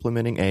forefront of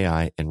implementing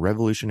AI and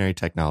revolutionary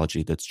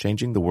technology that's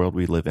changing the world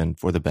we live in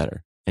for the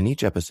better. In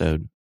each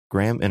episode,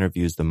 Graham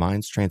interviews the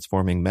minds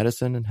transforming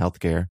medicine and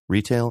healthcare,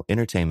 retail,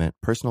 entertainment,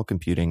 personal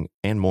computing,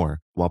 and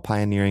more, while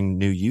pioneering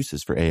new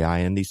uses for AI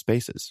in these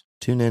spaces.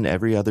 Tune in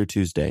every other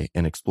Tuesday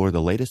and explore the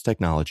latest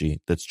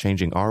technology that's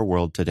changing our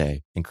world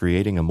today and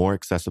creating a more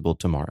accessible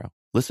tomorrow.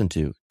 Listen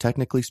to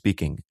Technically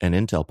Speaking, an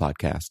Intel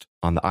podcast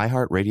on the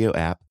iHeartRadio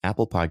app,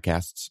 Apple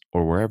Podcasts,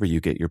 or wherever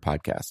you get your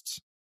podcasts.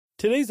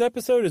 Today's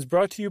episode is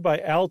brought to you by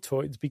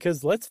Altoids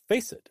because, let's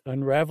face it,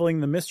 unraveling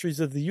the mysteries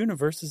of the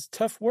universe is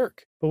tough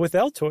work. But with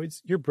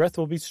Altoids, your breath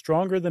will be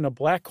stronger than a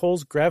black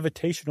hole's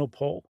gravitational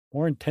pull,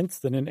 more intense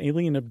than an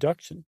alien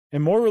abduction,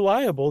 and more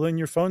reliable than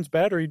your phone's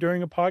battery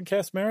during a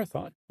podcast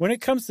marathon. When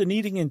it comes to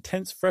needing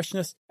intense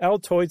freshness,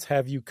 Altoids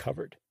have you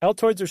covered.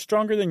 Altoids are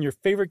stronger than your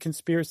favorite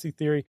conspiracy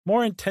theory,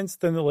 more intense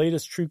than the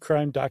latest true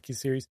crime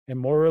docuseries, and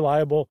more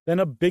reliable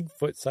than a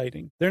Bigfoot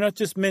sighting. They're not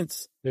just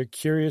mints, they're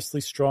curiously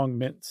strong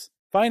mints.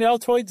 Find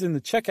Altoids in the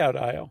checkout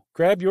aisle.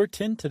 Grab your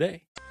tin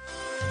today.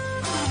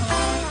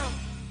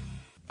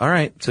 All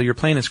right, so your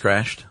plane has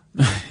crashed.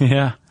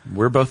 Yeah.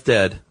 We're both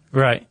dead.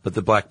 Right. But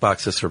the black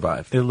box has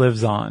survived. It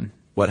lives on.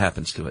 What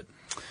happens to it?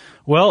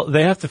 Well,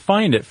 they have to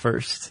find it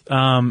first.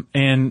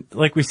 And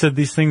like we said,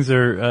 these things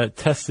are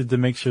tested to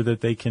make sure that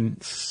they can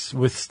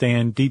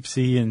withstand deep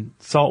sea and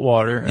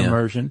saltwater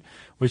immersion,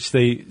 which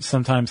they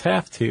sometimes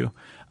have to.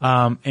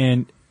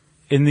 And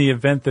in the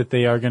event that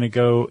they are going to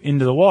go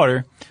into the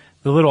water,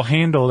 the little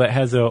handle that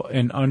has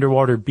an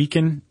underwater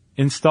beacon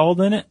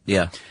installed in it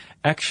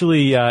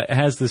actually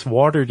has this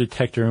water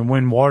detector, and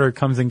when water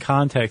comes in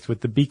contact with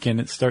the beacon,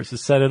 it starts to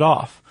set it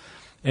off.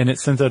 And it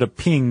sends out a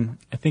ping,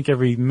 I think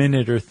every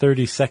minute or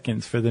 30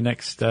 seconds for the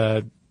next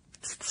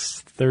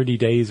 30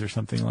 days or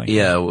something like that.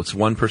 Yeah, well, it's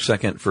 1 per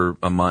second for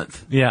a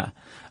month. Yeah.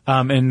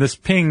 And this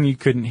ping, you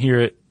couldn't hear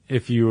it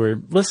if you were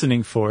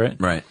listening for it.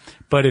 Right.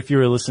 But if you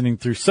were listening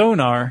through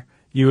sonar,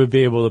 you would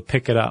be able to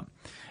pick it up.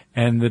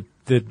 And the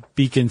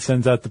beacon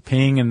sends out the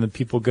ping, and the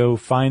people go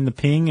find the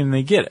ping, and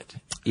they get it.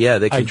 Yeah,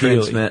 they can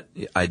Ideally.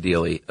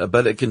 transmit,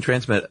 but it can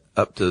transmit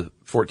up to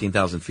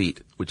 14,000 feet,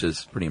 which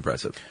is pretty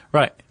impressive.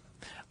 Right.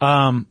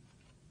 If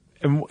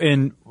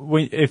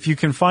you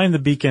can find the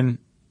beacon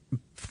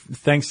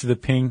thanks to the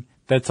ping,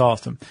 that's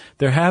awesome.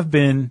 There have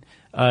been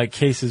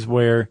cases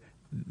where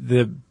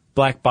the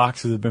black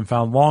boxes have been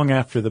found long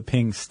after the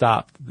ping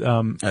stopped.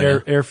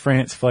 Air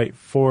France Flight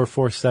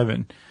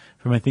 447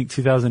 from, I think,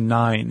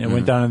 2009. It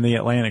went down in the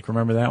Atlantic.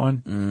 Remember that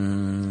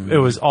one? It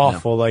was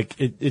awful. No. Like,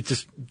 it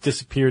just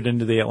disappeared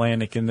into the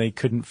Atlantic, and they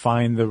couldn't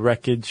find the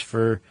wreckage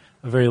for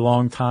a very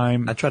long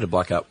time. I try to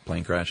block out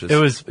plane crashes.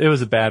 It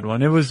was a bad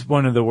one. It was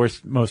one of the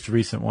worst, most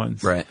recent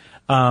ones. Right.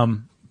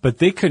 But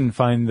they couldn't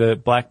find the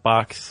black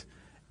box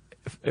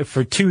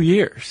for 2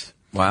 years.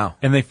 Wow.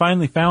 And they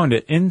finally found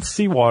it in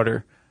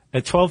seawater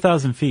at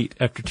 12,000 feet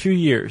after 2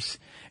 years.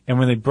 And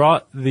when they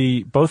brought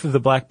both of the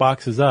black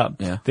boxes up,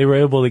 they were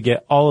able to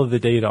get all of the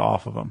data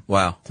off of them.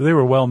 Wow. So they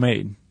were well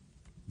made.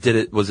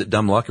 Was it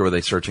dumb luck, or were they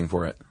searching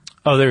for it?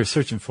 Oh, they were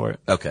searching for it.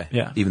 Okay.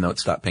 Yeah. Even though it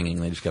stopped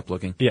pinging, they just kept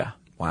looking? Yeah.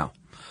 Wow.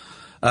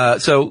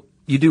 So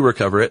you do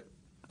recover it,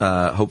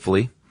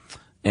 hopefully,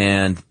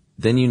 and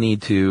then you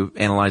need to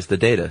analyze the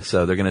data.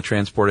 So they're going to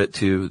transport it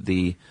to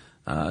to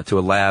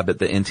a lab at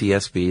the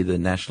NTSB, the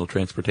National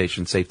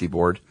Transportation Safety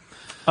Board.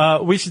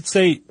 We should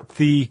say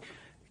the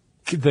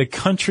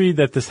country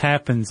that this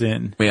happens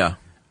in. Yeah.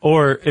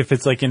 Or if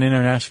it's like in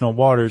international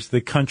waters,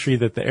 the country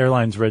that the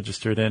airline's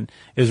registered in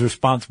is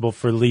responsible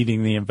for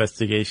leading the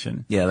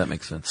investigation. Yeah, that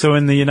makes sense. So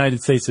in the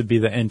United States, it'd be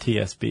the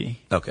NTSB.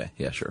 Okay.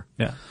 Yeah, sure.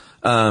 Yeah.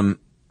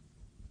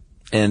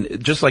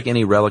 And just like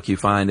any relic you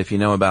find, if you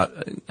know about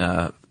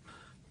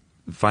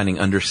finding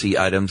undersea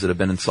items that have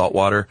been in salt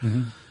water,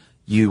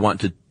 you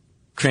want to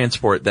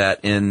transport that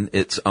in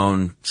its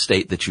own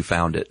state that you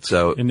found it.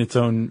 So in its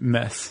own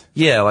mess.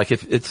 Yeah, like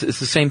if it's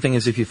the same thing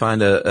as if you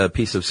find a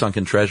piece of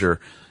sunken treasure,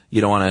 you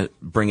don't want to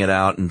bring it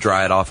out and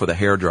dry it off with a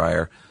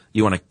hairdryer.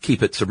 You want to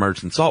keep it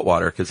submerged in salt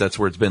water because that's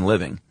where it's been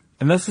living.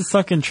 And that's the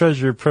sunken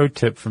treasure pro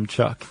tip from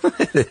Chuck.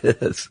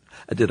 It is.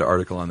 I did an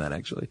article on that,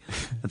 actually.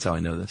 That's how I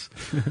know this.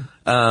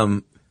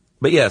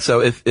 But yeah, so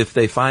if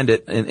they find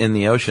it in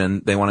the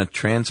ocean, they want to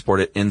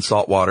transport it in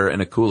salt water in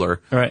a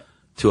cooler Right.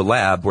 to a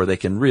lab where they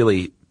can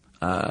really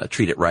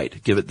treat it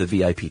right, give it the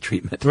VIP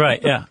treatment.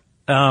 Right, yeah.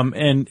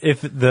 And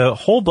if the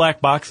whole black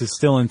box is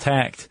still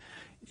intact,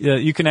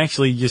 you can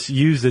actually just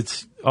use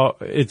its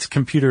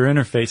computer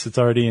interface that's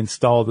already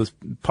installed as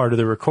part of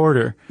the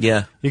recorder.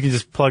 Yeah. You can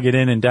just plug it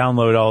in and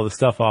download all the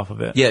stuff off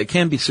of it. Yeah, it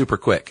can be super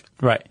quick.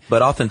 Right.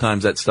 But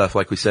oftentimes that stuff,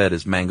 like we said,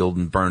 is mangled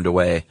and burned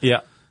away. Yeah.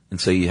 And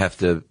so you have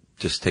to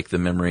just take the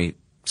memory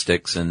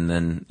sticks and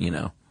then,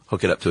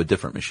 hook it up to a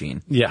different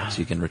machine. Yeah. So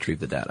you can retrieve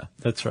the data.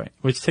 That's right.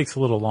 Which takes a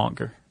little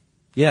longer.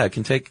 Yeah, it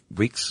can take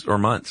weeks or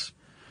months.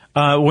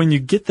 When you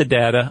get the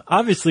data,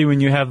 obviously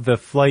when you have the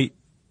flight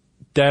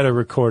data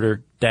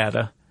recorder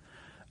data,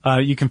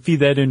 you can feed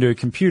that into a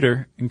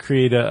computer and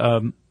create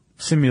a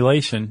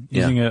simulation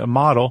using a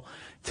model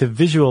to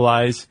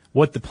visualize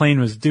what the plane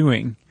was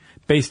doing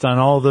based on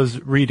all those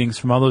readings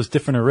from all those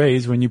different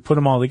arrays. When you put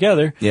them all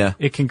together,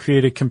 it can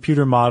create a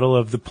computer model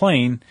of the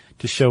plane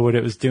to show what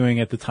it was doing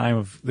at the time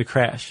of the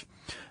crash.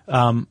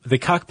 The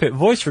cockpit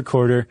voice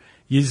recorder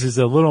uses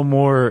a little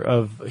more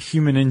of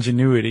human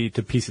ingenuity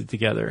to piece it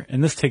together,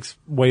 and this takes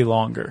way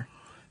longer.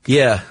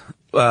 Yeah.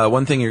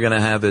 One thing you're going to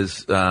have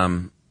is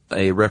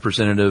a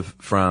representative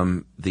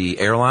from the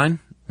airline.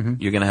 Mm-hmm.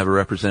 You're going to have a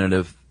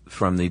representative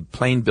from the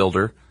plane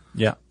builder.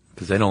 Yeah.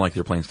 Because they don't like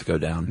their planes to go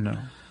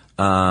down.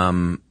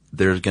 No.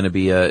 There's going to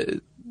be I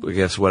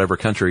guess whatever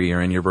country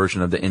you're in, your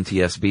version of the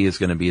NTSB is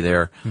going to be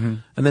there. Mm-hmm.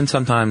 And then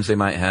sometimes they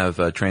might have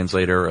a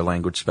translator or a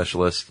language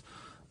specialist,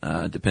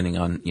 depending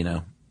on,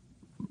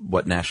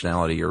 what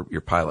nationality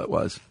your pilot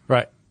was.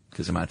 Right.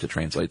 Because they might have to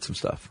translate some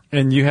stuff.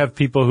 And you have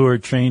people who are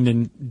trained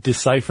in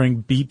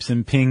deciphering beeps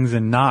and pings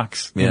and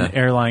knocks in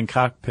airline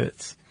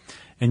cockpits.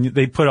 And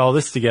they put all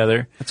this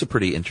together. That's a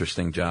pretty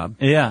interesting job.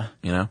 Yeah.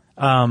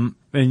 And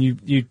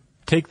you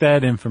take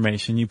that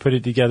information, you put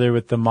it together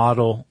with the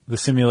model, the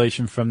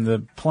simulation from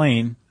the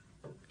plane,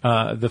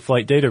 the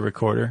flight data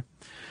recorder.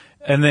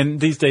 And then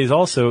these days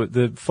also,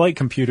 the flight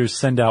computers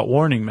send out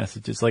warning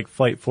messages, like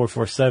Flight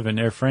 447,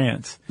 Air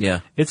France. Yeah.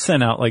 It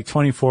sent out like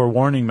 24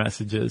 warning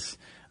messages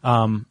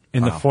in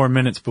the 4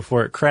 minutes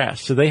before it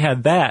crashed. So they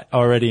had that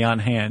already on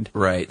hand.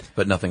 Right,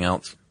 but nothing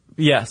else.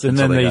 Yes, and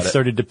then they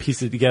started to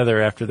piece it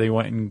together after they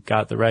went and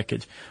got the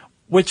wreckage.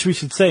 Which we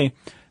should say,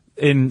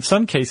 in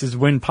some cases,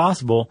 when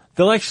possible,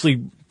 they'll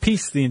actually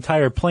piece the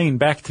entire plane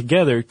back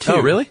together, too.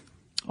 Oh, really?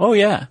 Oh,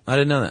 yeah. I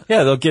didn't know that.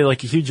 Yeah, they'll get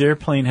like a huge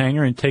airplane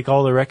hangar and take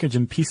all the wreckage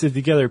and piece it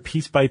together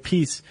piece by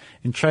piece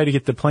and try to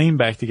get the plane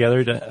back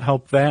together to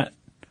help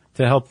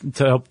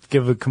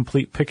give a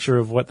complete picture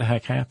of what the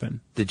heck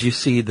happened. Did you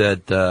see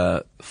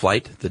that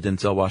Flight, the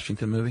Denzel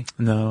Washington movie?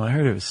 No, I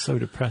heard it was so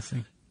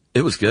depressing.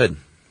 It was good.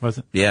 Was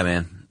it? Yeah,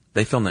 man.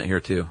 They filmed that here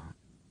too,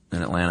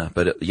 in Atlanta.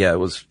 But it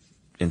was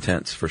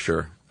intense for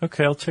sure.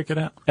 Okay, I'll check it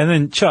out. And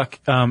then Chuck,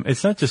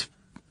 it's not just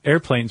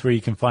airplanes where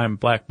you can find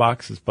black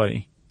boxes,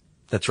 buddy.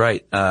 That's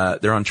right.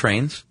 They're on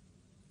trains.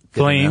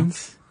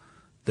 Planes.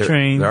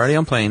 Trains. They're already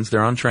on planes.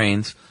 They're on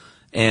trains.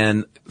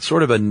 And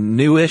sort of a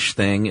newish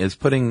thing is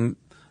putting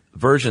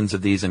versions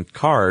of these in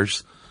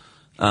cars,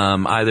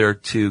 either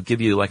to give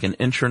you like an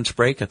insurance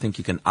break. I think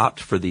you can opt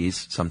for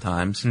these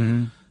sometimes,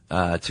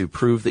 to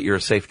prove that you're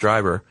a safe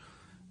driver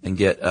and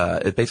get,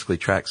 it basically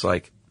tracks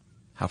like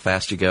how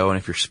fast you go and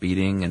if you're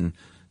speeding and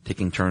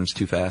taking turns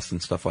too fast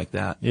and stuff like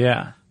that.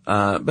 Yeah.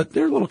 But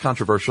they're a little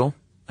controversial,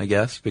 I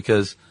guess,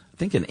 because I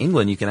think in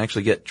England you can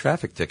actually get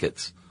traffic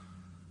tickets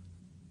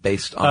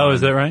based on. Oh,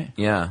 is that right?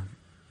 Yeah.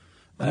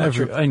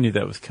 I knew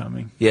that was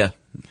coming. Yeah.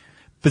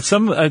 But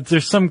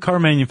there's some car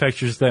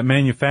manufacturers that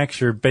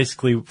manufacture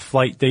basically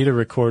flight data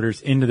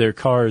recorders into their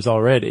cars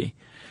already.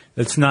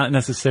 That's not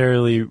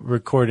necessarily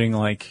recording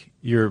like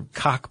your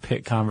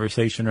cockpit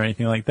conversation or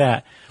anything like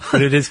that,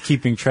 but it is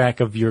keeping track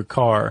of your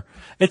car.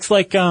 It's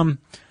like, you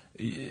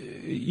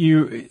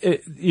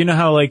know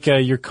how like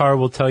your car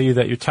will tell you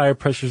that your tire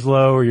pressure's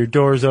low or your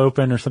door's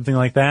open or something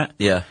like that?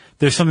 Yeah.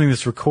 There's something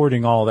that's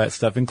recording all that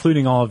stuff,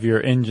 including all of your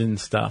engine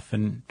stuff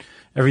and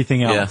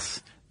everything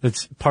else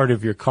that's part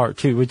of your car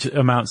too, which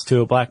amounts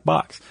to a black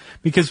box.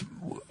 Because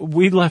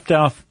we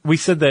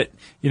said that,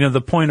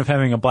 the point of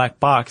having a black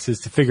box is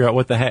to figure out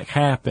what the heck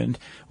happened.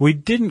 We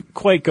didn't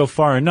quite go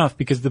far enough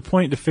because the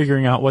point of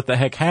figuring out what the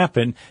heck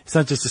happened is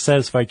not just to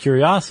satisfy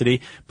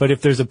curiosity, but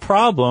if there's a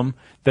problem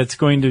that's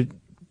going to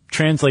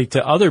translate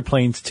to other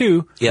planes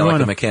too. Yeah, like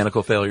a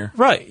mechanical failure.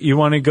 Right. You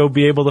want to go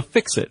be able to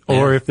fix it.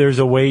 Or if there's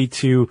a way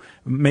to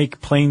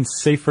make planes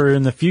safer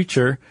in the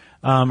future,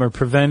 or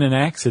prevent an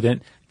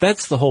accident.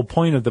 That's the whole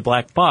point of the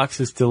black box,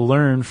 is to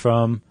learn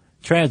from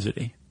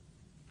tragedy.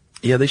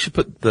 Yeah, they should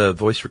put the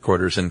voice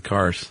recorders in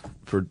cars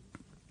for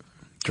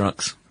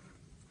drunks.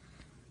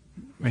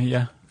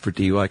 Yeah. For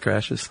DUI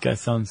crashes. This guy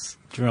sounds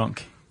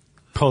drunk.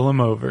 Pull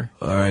him over.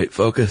 All right,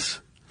 focus.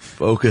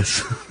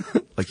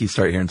 Like you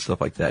start hearing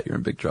stuff like that, you're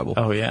in big trouble.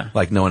 Oh, yeah.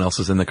 Like no one else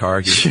is in the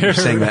car. You're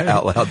saying that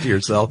out loud to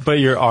yourself. But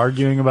you're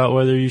arguing about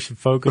whether you should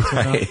focus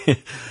or not.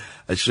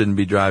 I shouldn't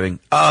be driving.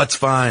 Oh, it's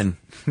fine.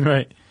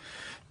 Right.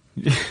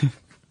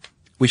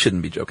 We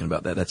shouldn't be joking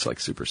about that. That's like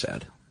super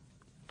sad.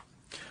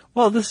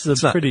 Well, this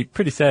is a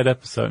pretty sad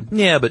episode.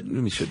 Yeah, but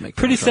we should make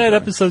pretty sad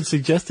episode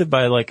suggested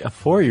by like a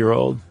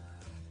 4-year-old.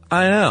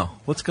 I know.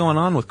 What's going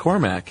on with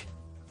Cormac?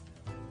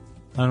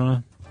 I don't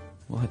know.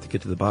 We'll have to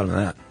get to the bottom of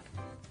that.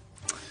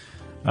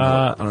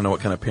 I don't know what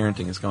kind of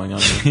parenting is going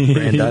on in the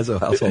Randazzo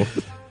household.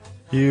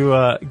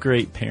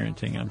 Great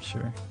parenting, I'm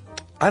sure.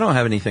 I don't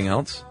have anything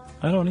else.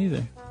 I don't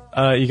either.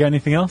 You got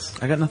anything else?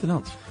 I got nothing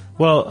else.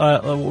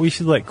 Well, we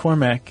should let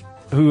Cormac,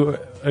 who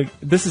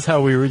this is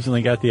how we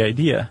originally got the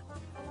idea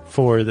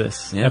for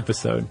this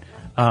episode.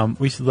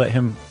 We should let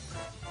him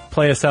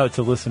play us out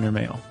to listener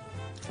mail.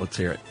 Let's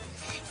hear it.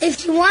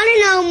 If you want to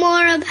know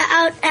more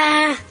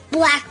about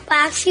Black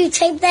Box, you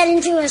type that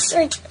into the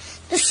search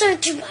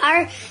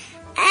bar,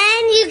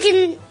 and you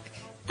can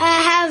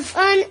have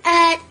fun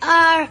at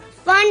our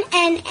fun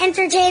and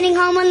entertaining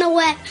home on the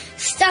web,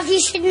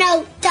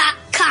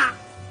 StuffYouShouldKnow.com.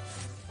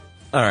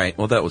 All right.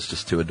 Well, that was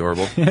just too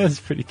adorable. Yeah, it's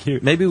pretty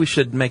cute. Maybe we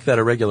should make that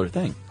a regular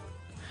thing.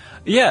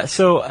 Yeah.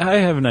 So I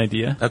have an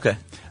idea. Okay.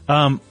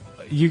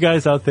 You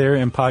guys out there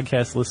in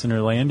podcast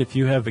listener land, if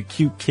you have a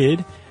cute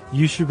kid,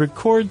 you should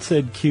record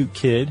said cute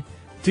kid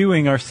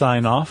doing our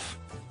sign off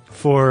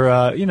for,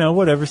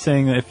 whatever,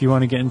 saying that if you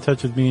want to get in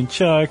touch with me and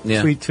Chuck,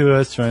 tweet to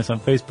us, join us on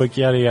Facebook,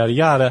 yada, yada,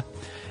 yada.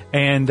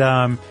 And,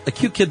 a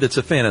cute kid that's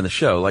a fan of the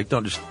show. Like,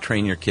 don't just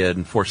train your kid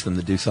and force them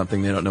to do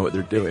something they don't know what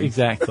they're doing.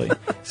 Exactly.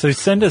 So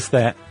send us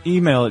that.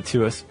 Email it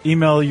to us.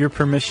 Email your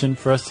permission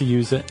for us to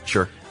use it.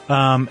 Sure.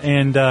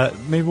 And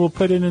maybe we'll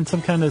put it in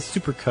some kind of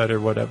supercut or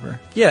whatever.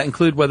 Yeah,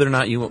 include whether or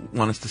not you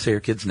want us to say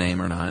your kid's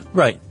name or not.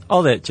 Right.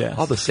 All that jazz.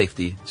 All the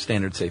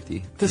standard safety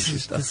stuff. This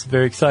is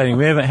very exciting.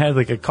 We haven't had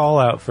like a call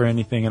out for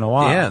anything in a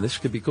while. Yeah, this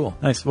could be cool.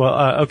 Nice.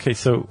 Well, okay,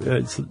 so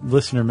it's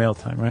listener mail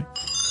time, right?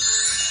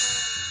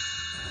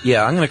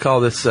 Yeah, I'm going to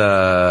call this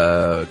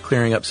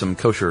clearing up some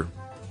kosher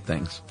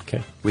things.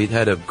 Okay. We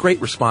had a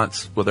great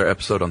response with our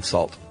episode on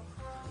salt.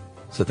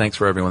 So thanks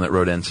for everyone that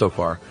wrote in so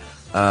far.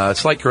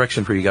 Slight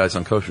correction for you guys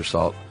on kosher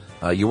salt.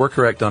 You were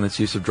correct on its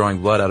use of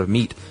drawing blood out of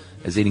meat,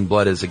 as eating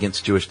blood is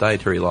against Jewish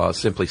dietary laws.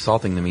 Simply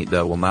salting the meat,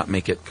 though, will not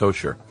make it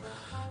kosher,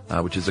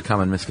 which is a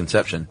common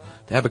misconception.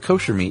 To have a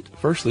kosher meat,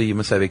 firstly, you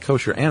must have a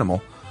kosher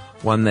animal,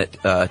 one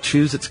that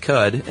chews its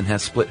cud and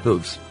has split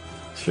hooves.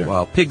 Sure.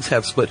 While pigs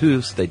have split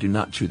hooves, they do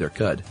not chew their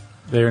cud.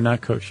 They are not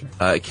kosher.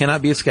 It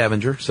cannot be a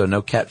scavenger, so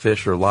no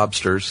catfish or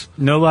lobsters.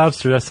 No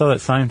lobster. I saw that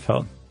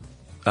Seinfeld.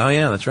 Oh,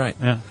 yeah, that's right.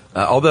 Yeah.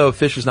 Although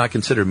fish is not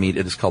considered meat,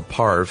 it is called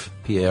parv,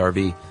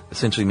 P-A-R-V,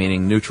 essentially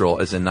meaning neutral,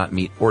 as in not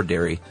meat or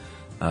dairy,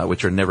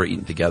 which are never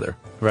eaten together.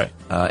 Right.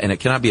 And it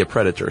cannot be a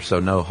predator, so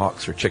no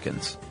hawks or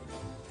chickens.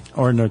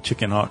 Or no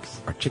chicken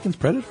hawks. Are chickens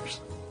predators?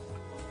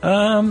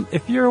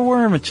 If you're a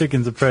worm, a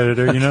chicken's a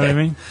predator, you know what I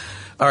mean?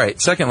 All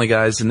right, secondly,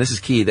 guys, and this is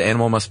key, the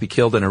animal must be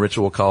killed in a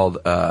ritual called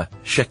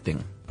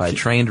shechting by a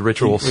trained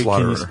ritual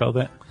slaughterer. Can you spell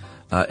that?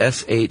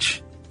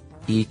 S-H-E-K-H-T-I-N-G.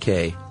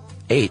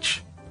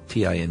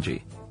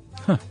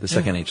 The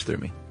second H threw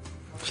me.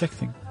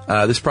 Shechting.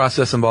 This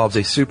process involves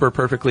a super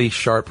perfectly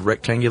sharp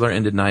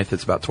rectangular-ended knife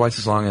that's about twice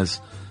as long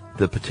as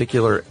the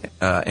particular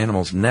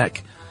animal's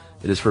neck.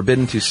 It is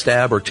forbidden to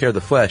stab or tear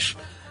the flesh,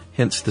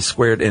 hence the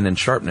squared end and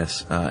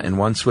sharpness. In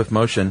one swift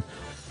motion,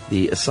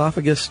 the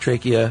esophagus,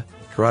 trachea,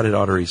 carotid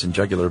arteries, and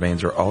jugular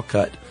veins are all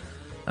cut.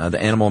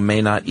 The animal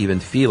may not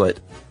even feel it.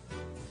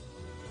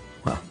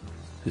 Well,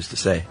 who's to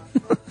say?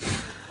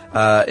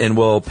 And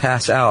will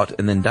pass out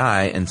and then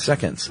die in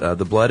seconds. The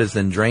blood is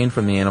then drained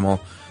from the animal,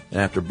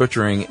 and after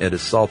butchering, it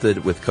is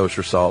salted with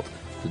kosher salt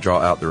to draw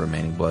out the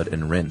remaining blood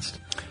and rinsed.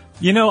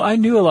 You know, I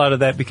knew a lot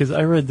of that because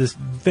I read this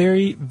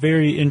very,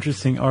 very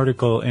interesting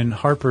article in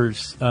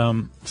Harper's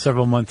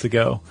several months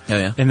ago. Oh,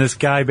 yeah? And this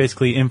guy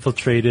basically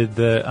infiltrated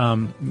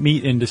the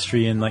meat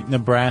industry in, like,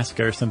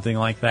 Nebraska or something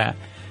like that.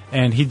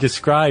 And he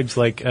describes,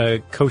 like,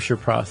 a kosher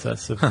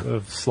process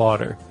of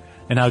slaughter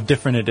and how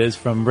different it is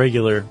from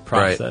regular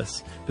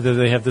process. Right. But then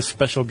they have this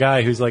special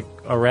guy who's, like,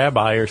 a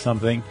rabbi or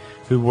something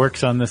who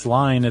works on this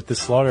line at this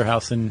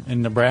slaughterhouse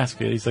in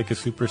Nebraska. He's, like, a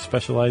super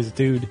specialized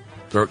dude.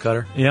 Throat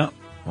cutter? Yeah.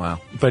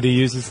 Wow. But he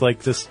uses like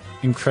this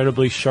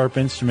incredibly sharp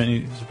instrument.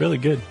 He's really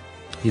good.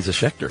 He's a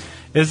shechter.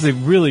 It's a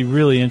really,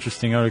 really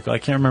interesting article. I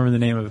can't remember the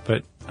name of it,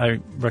 but I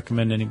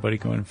recommend anybody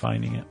going and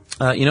finding it.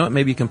 You know what?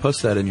 Maybe you can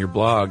post that in your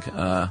blog. Do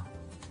I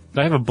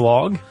have a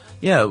blog?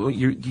 Yeah,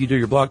 you do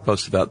your blog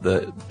posts about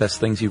the best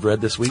things you've read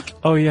this week.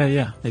 Oh,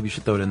 yeah. Maybe you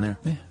should throw it in there.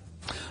 Yeah.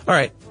 All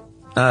right.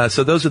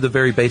 So those are the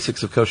very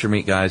basics of kosher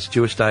meat, guys.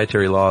 Jewish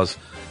dietary laws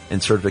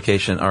and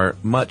certification are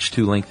much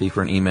too lengthy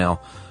for an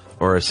email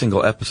or a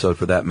single episode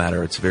for that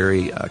matter. It's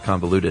very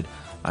convoluted.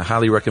 I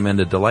highly recommend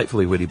a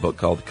delightfully witty book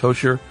called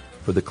Kosher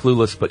for the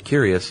Clueless but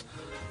Curious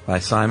by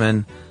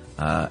Simon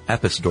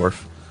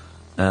Appisdorf.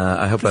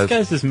 I hope this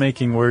guy's just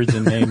making words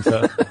and names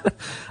up.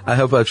 I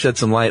hope I've shed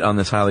some light on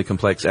this highly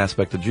complex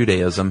aspect of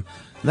Judaism.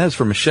 And that is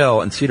from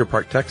Michelle in Cedar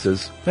Park,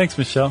 Texas. Thanks,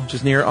 Michelle. Which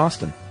is near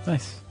Austin.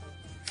 Nice.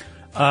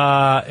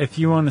 If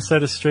you want to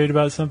set us straight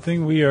about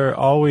something, we are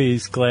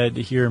always glad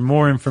to hear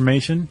more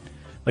information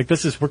Like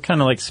we're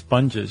kind of like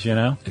sponges, you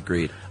know?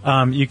 Agreed.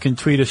 You can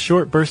tweet us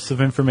short bursts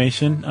of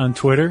information on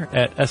Twitter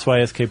at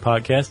SYSK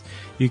Podcast.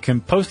 You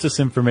can post us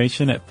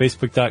information at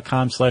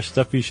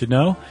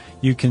facebook.com/stuffyoushouldknow.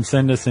 You can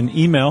send us an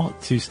email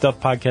to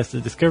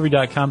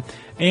stuffpodcast@discovery.com.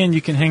 And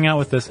you can hang out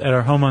with us at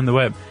our home on the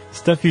web,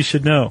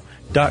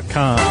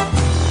 stuffyoushouldknow.com.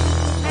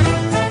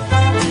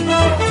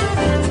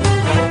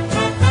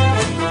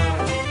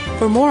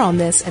 For more on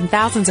this and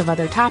thousands of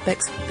other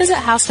topics, visit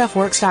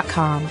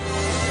howstuffworks.com.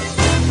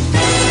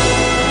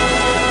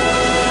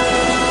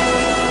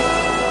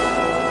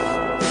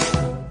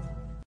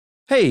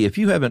 Hey, if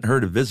you haven't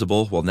heard of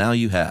Visible, well, now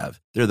you have.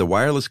 They're the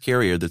wireless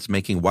carrier that's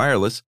making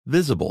wireless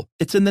visible.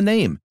 It's in the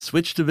name.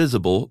 Switch to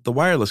Visible, the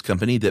wireless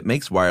company that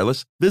makes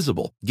wireless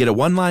visible. Get a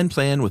one-line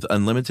plan with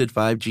unlimited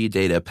 5G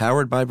data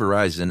powered by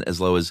Verizon as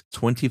low as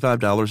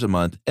 $25 a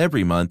month,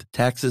 every month,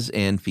 taxes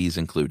and fees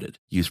included.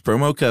 Use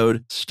promo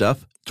code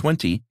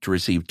STUFF20 to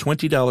receive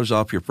 $20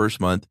 off your first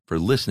month for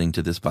listening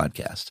to this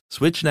podcast.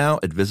 Switch now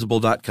at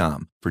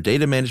Visible.com. For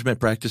data management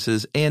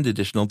practices and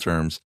additional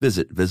terms,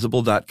 visit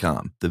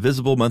Visible.com. The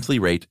Visible monthly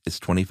rate is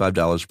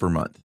 $25 per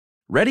month.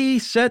 Ready,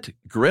 set,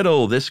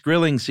 griddle this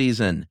grilling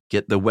season.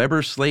 Get the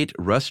Weber Slate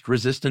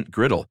rust-resistant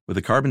griddle. With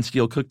a carbon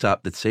steel cooktop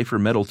that's safe for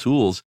metal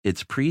tools,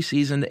 it's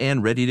pre-seasoned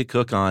and ready to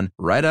cook on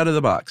right out of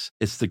the box.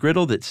 It's the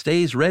griddle that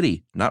stays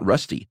ready, not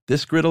rusty.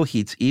 This griddle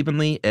heats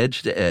evenly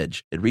edge to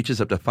edge. It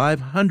reaches up to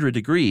 500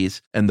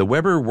 degrees, and the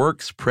Weber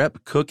Works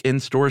Prep, Cook, and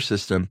Store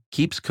system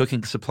keeps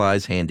cooking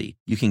supplies handy.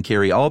 You can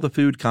carry all the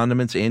food,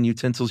 condiments, and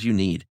utensils you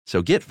need.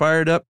 So get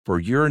fired up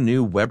for your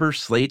new Weber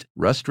Slate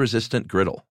rust-resistant griddle.